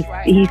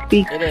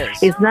speaks.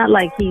 It's not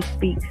like he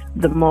speaks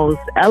the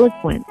most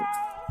eloquently.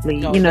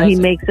 No, he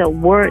makes up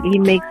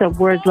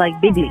words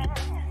like bigly.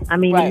 I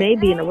mean, he may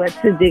be in a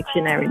Webster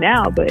dictionary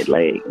now, but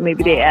like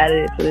maybe they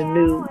added it for the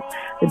new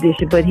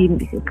edition. But he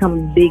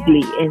becomes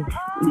bigly, and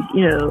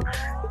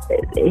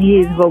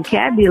his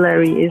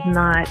vocabulary is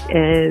not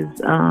as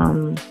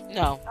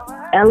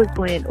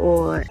eloquent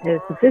or as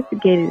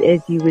sophisticated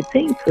as you would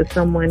think for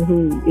someone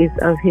who is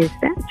of his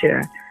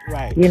stature.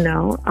 Right.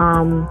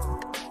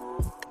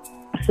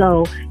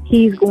 So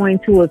he's going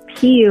to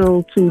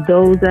appeal to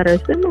those that are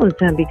similar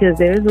to him, because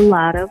there's a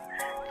lot of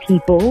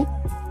people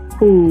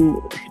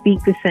who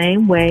speak the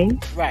same way.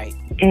 Right.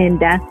 And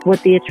that's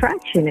what the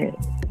attraction is.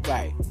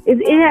 Right.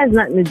 It has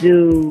nothing to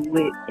do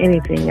with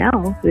anything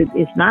else.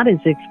 It's not his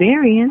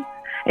experience.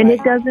 And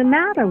it doesn't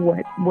matter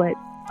what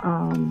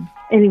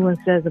anyone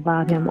says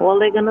about him. All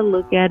they're going to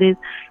look at is,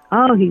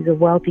 oh, he's a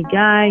wealthy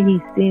guy.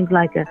 He seems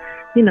like they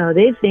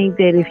think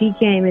that if he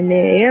came in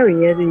their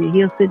area, that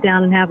he'll sit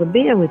down and have a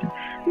beer with them.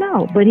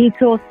 No, but he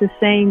talks the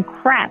same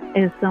crap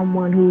as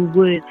someone who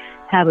would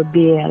have a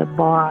beer at a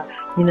bar.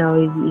 He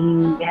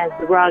has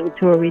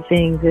derogatory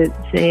things to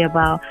say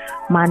about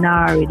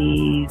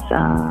minorities,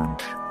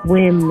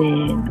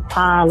 women,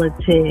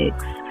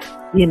 politics,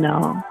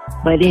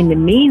 But in the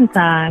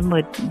meantime,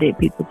 what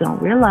people don't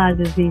realize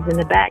is he's in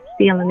the back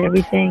stealing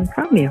everything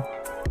from you.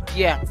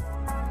 Yeah.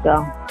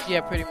 So.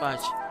 Yeah, pretty much.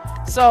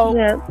 So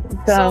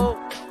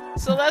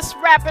let's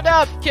wrap it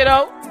up,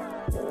 kiddo.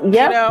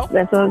 Yep,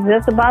 that's what I was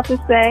just about to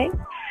say.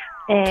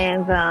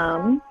 And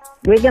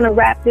we're going to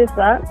wrap this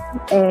up.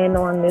 And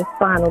on this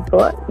final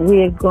thought,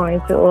 we're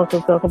going to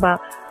also talk about,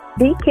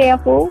 be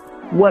careful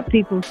what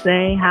people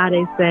say, how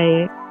they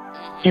say it,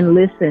 and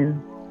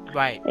listen.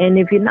 Right. And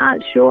if you're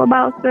not sure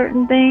about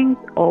certain things,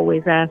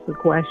 always ask a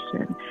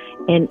question.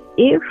 And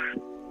if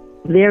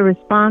their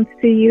response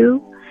to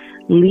you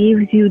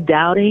leaves you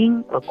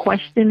doubting or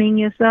questioning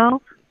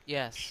yourself,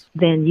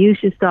 then you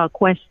should start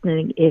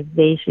questioning if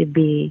they should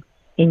be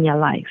in your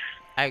life.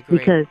 I agree.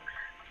 Because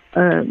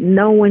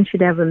no one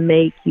should ever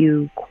make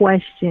you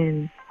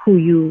question who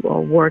you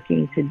are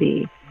working to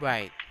be.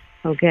 Right.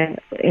 Okay.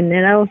 And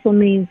that also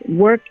means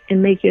work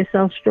and make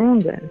yourself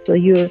stronger. So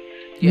you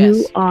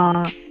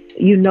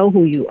know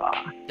who you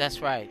are. That's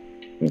right.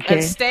 Okay?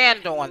 And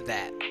stand on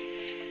that.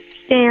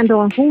 Stand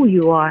on who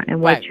you are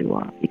and what you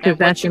are, because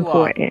that's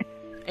important.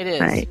 It is.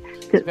 Right.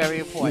 It's very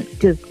important.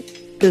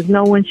 Because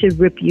no one should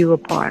rip you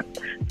apart.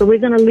 So we're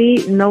going to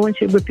leave. No one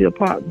should rip you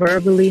apart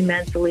verbally,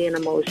 mentally, and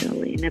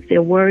emotionally. And if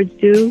their words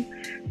do,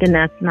 then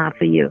that's not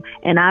for you.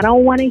 And I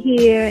don't want to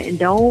hear, and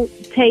don't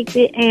take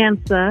the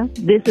answer.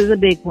 This is a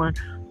big one.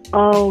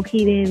 Oh,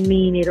 he didn't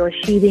mean it, or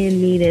she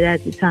didn't mean it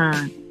at the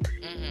time.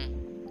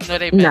 Mm-hmm. No,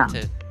 they meant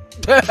it.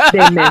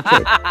 They meant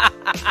it.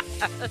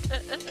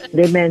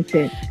 They meant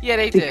it. Yeah,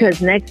 they did.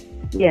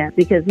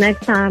 Because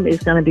next time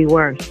it's going to be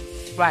worse.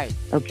 Right.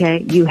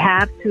 Okay? You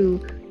have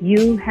to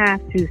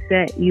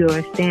set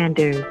your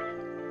standards,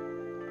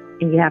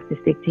 and you have to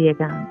stick to your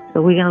guns.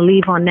 So we're going to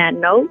leave on that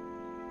note.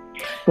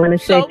 I want to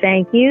say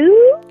thank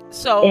you.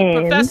 So,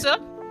 Professor,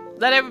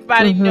 let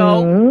everybody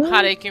know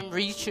how they can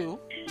reach you.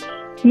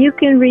 You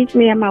can reach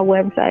me at my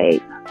website,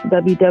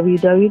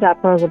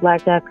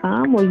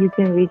 www.pearlsofblack.com, or you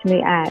can reach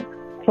me at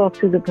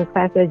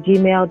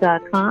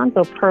talktotheprofessor@gmail.com.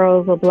 So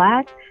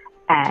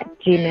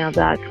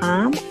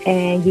pearlsofblack@gmail.com.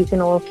 And you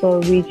can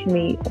also reach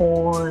me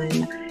on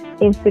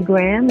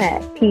Instagram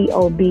at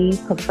POB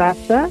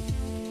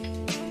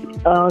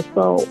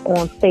Also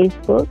on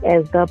Facebook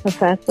as The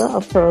Professor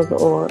of Pearls,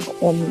 or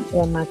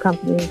on my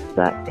company's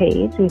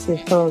page, which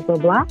is Pearls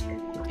of Black.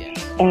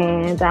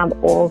 And I'm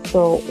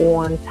also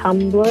on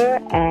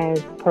Tumblr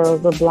as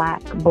Pearls of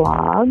Black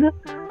blog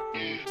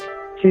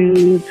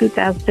to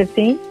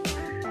 2015.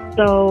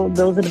 So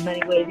those are the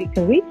many ways you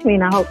can reach me,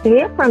 and I hope to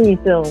hear from you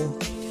soon.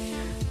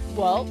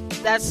 Well,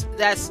 that's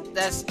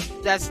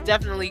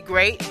definitely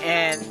great.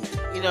 And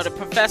the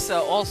professor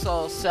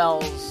also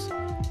sells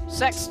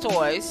sex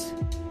toys.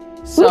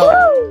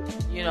 So,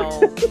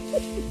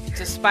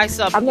 to spice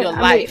up your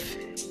life.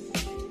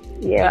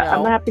 Yeah, I'm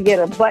going to have to get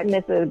a button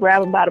that says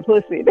grab him by the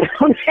pussy.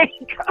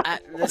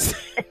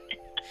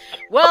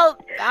 Well,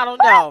 I don't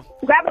know.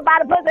 Grab him by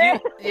the pussy.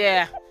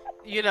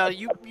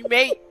 You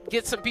may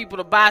get some people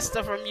to buy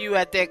stuff from you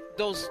at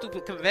those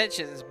stupid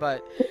conventions,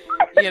 but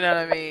you know what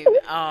I mean?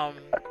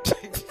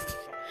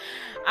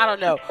 I don't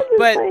know.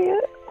 But,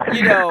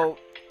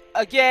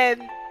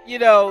 again,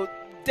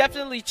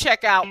 definitely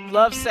check out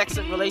Love, Sex,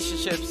 and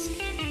Relationships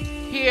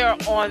here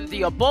on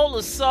the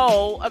Ebola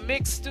Soul, a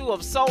mixed stew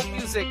of soul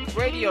music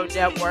radio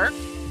network.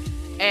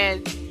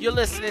 And you're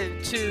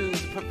listening to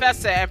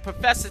Professor and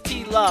Professor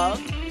T Love.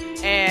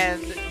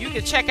 And you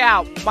can check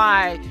out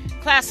my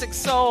classic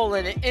soul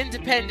and an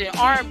independent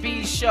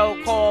R&B show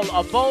called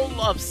A Bowl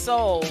of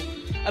Soul,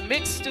 a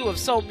mixed stew of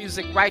soul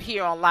music right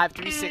here on Live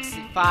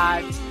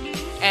 365.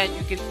 And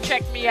you can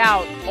check me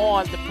out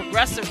on the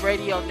Progressive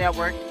Radio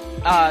Network,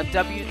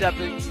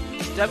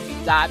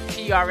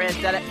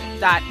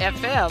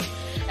 www.prn.fm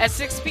at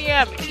 6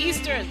 p.m.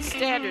 Eastern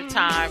Standard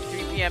Time,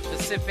 3 p.m.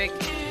 Pacific.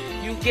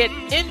 You get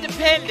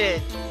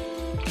independent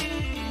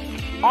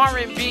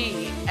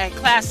R&B and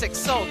classic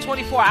soul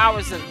 24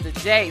 hours of the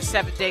day,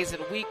 7 days of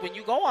the week when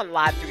you go on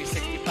Live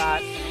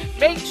 365.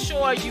 Make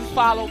sure you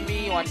follow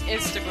me on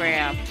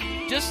Instagram.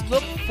 Just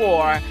look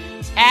for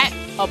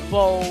 @A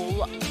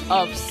Bowl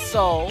of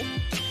Soul.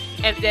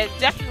 And then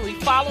definitely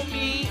follow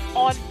me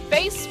on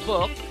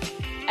Facebook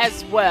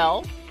as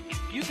well.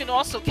 You can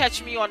also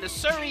catch me on the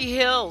Surrey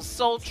Hills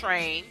Soul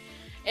Train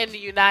in the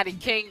United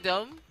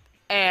Kingdom.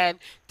 And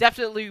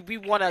definitely we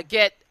want to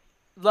get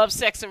Love,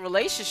 Sex, and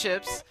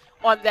Relationships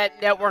on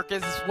that network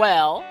as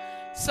well.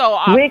 So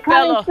we're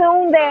coming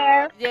soon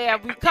there. Yeah,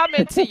 we're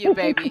coming to you,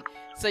 baby.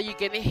 So you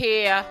can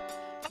hear,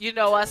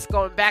 us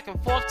going back and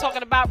forth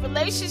talking about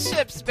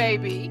relationships,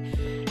 baby.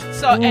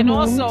 So, and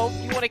also,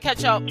 you want to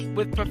catch up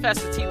with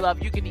Professor T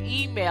Love, you can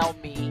email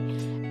me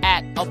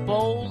at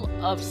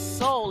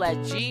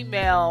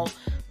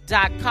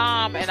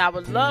abowlofsoul@gmail.com. And I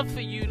would love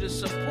for you to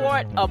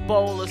support A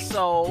Bowl of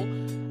Soul,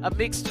 a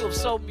mixed stew of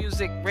soul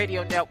music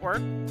radio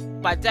network,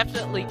 by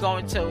definitely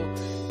going to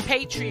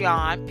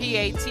Patreon,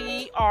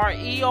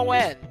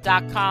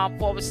 patreon.com/A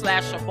Bowl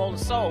of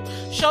Soul.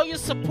 Show your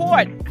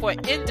support for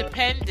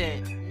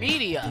independent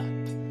media.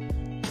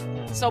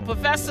 So,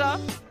 Professor,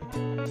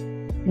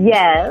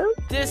 yes,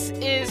 this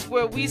is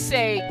where we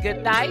say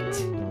good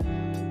night.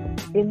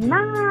 Good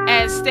night.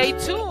 And stay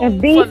tuned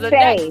and be for the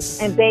safe.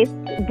 next. And be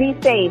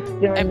safe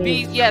during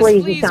these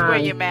crazy times. Wear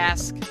your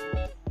mask.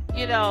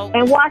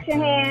 And wash your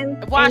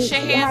hands. Wash your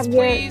hands,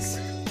 please.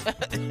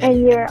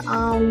 And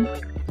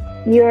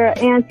your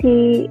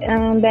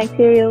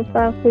anti-bacterial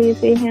stuff, please.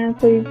 For your hands,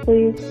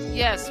 please.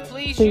 Yes,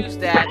 please use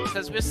that,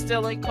 because we're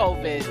still in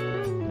COVID.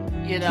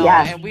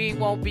 Yes. And we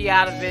won't be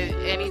out of it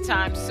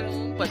anytime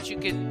soon. But you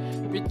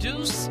can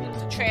reduce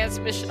the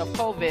transmission of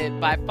COVID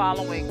by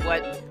following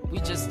what we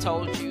just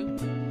told you.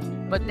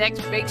 But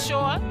next, make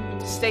sure,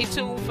 stay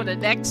tuned for the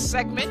next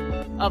segment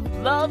of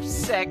Love,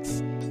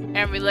 Sex,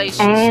 and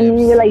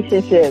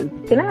Relationships.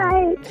 Good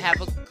night.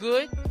 Have a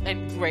good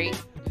and great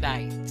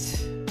night.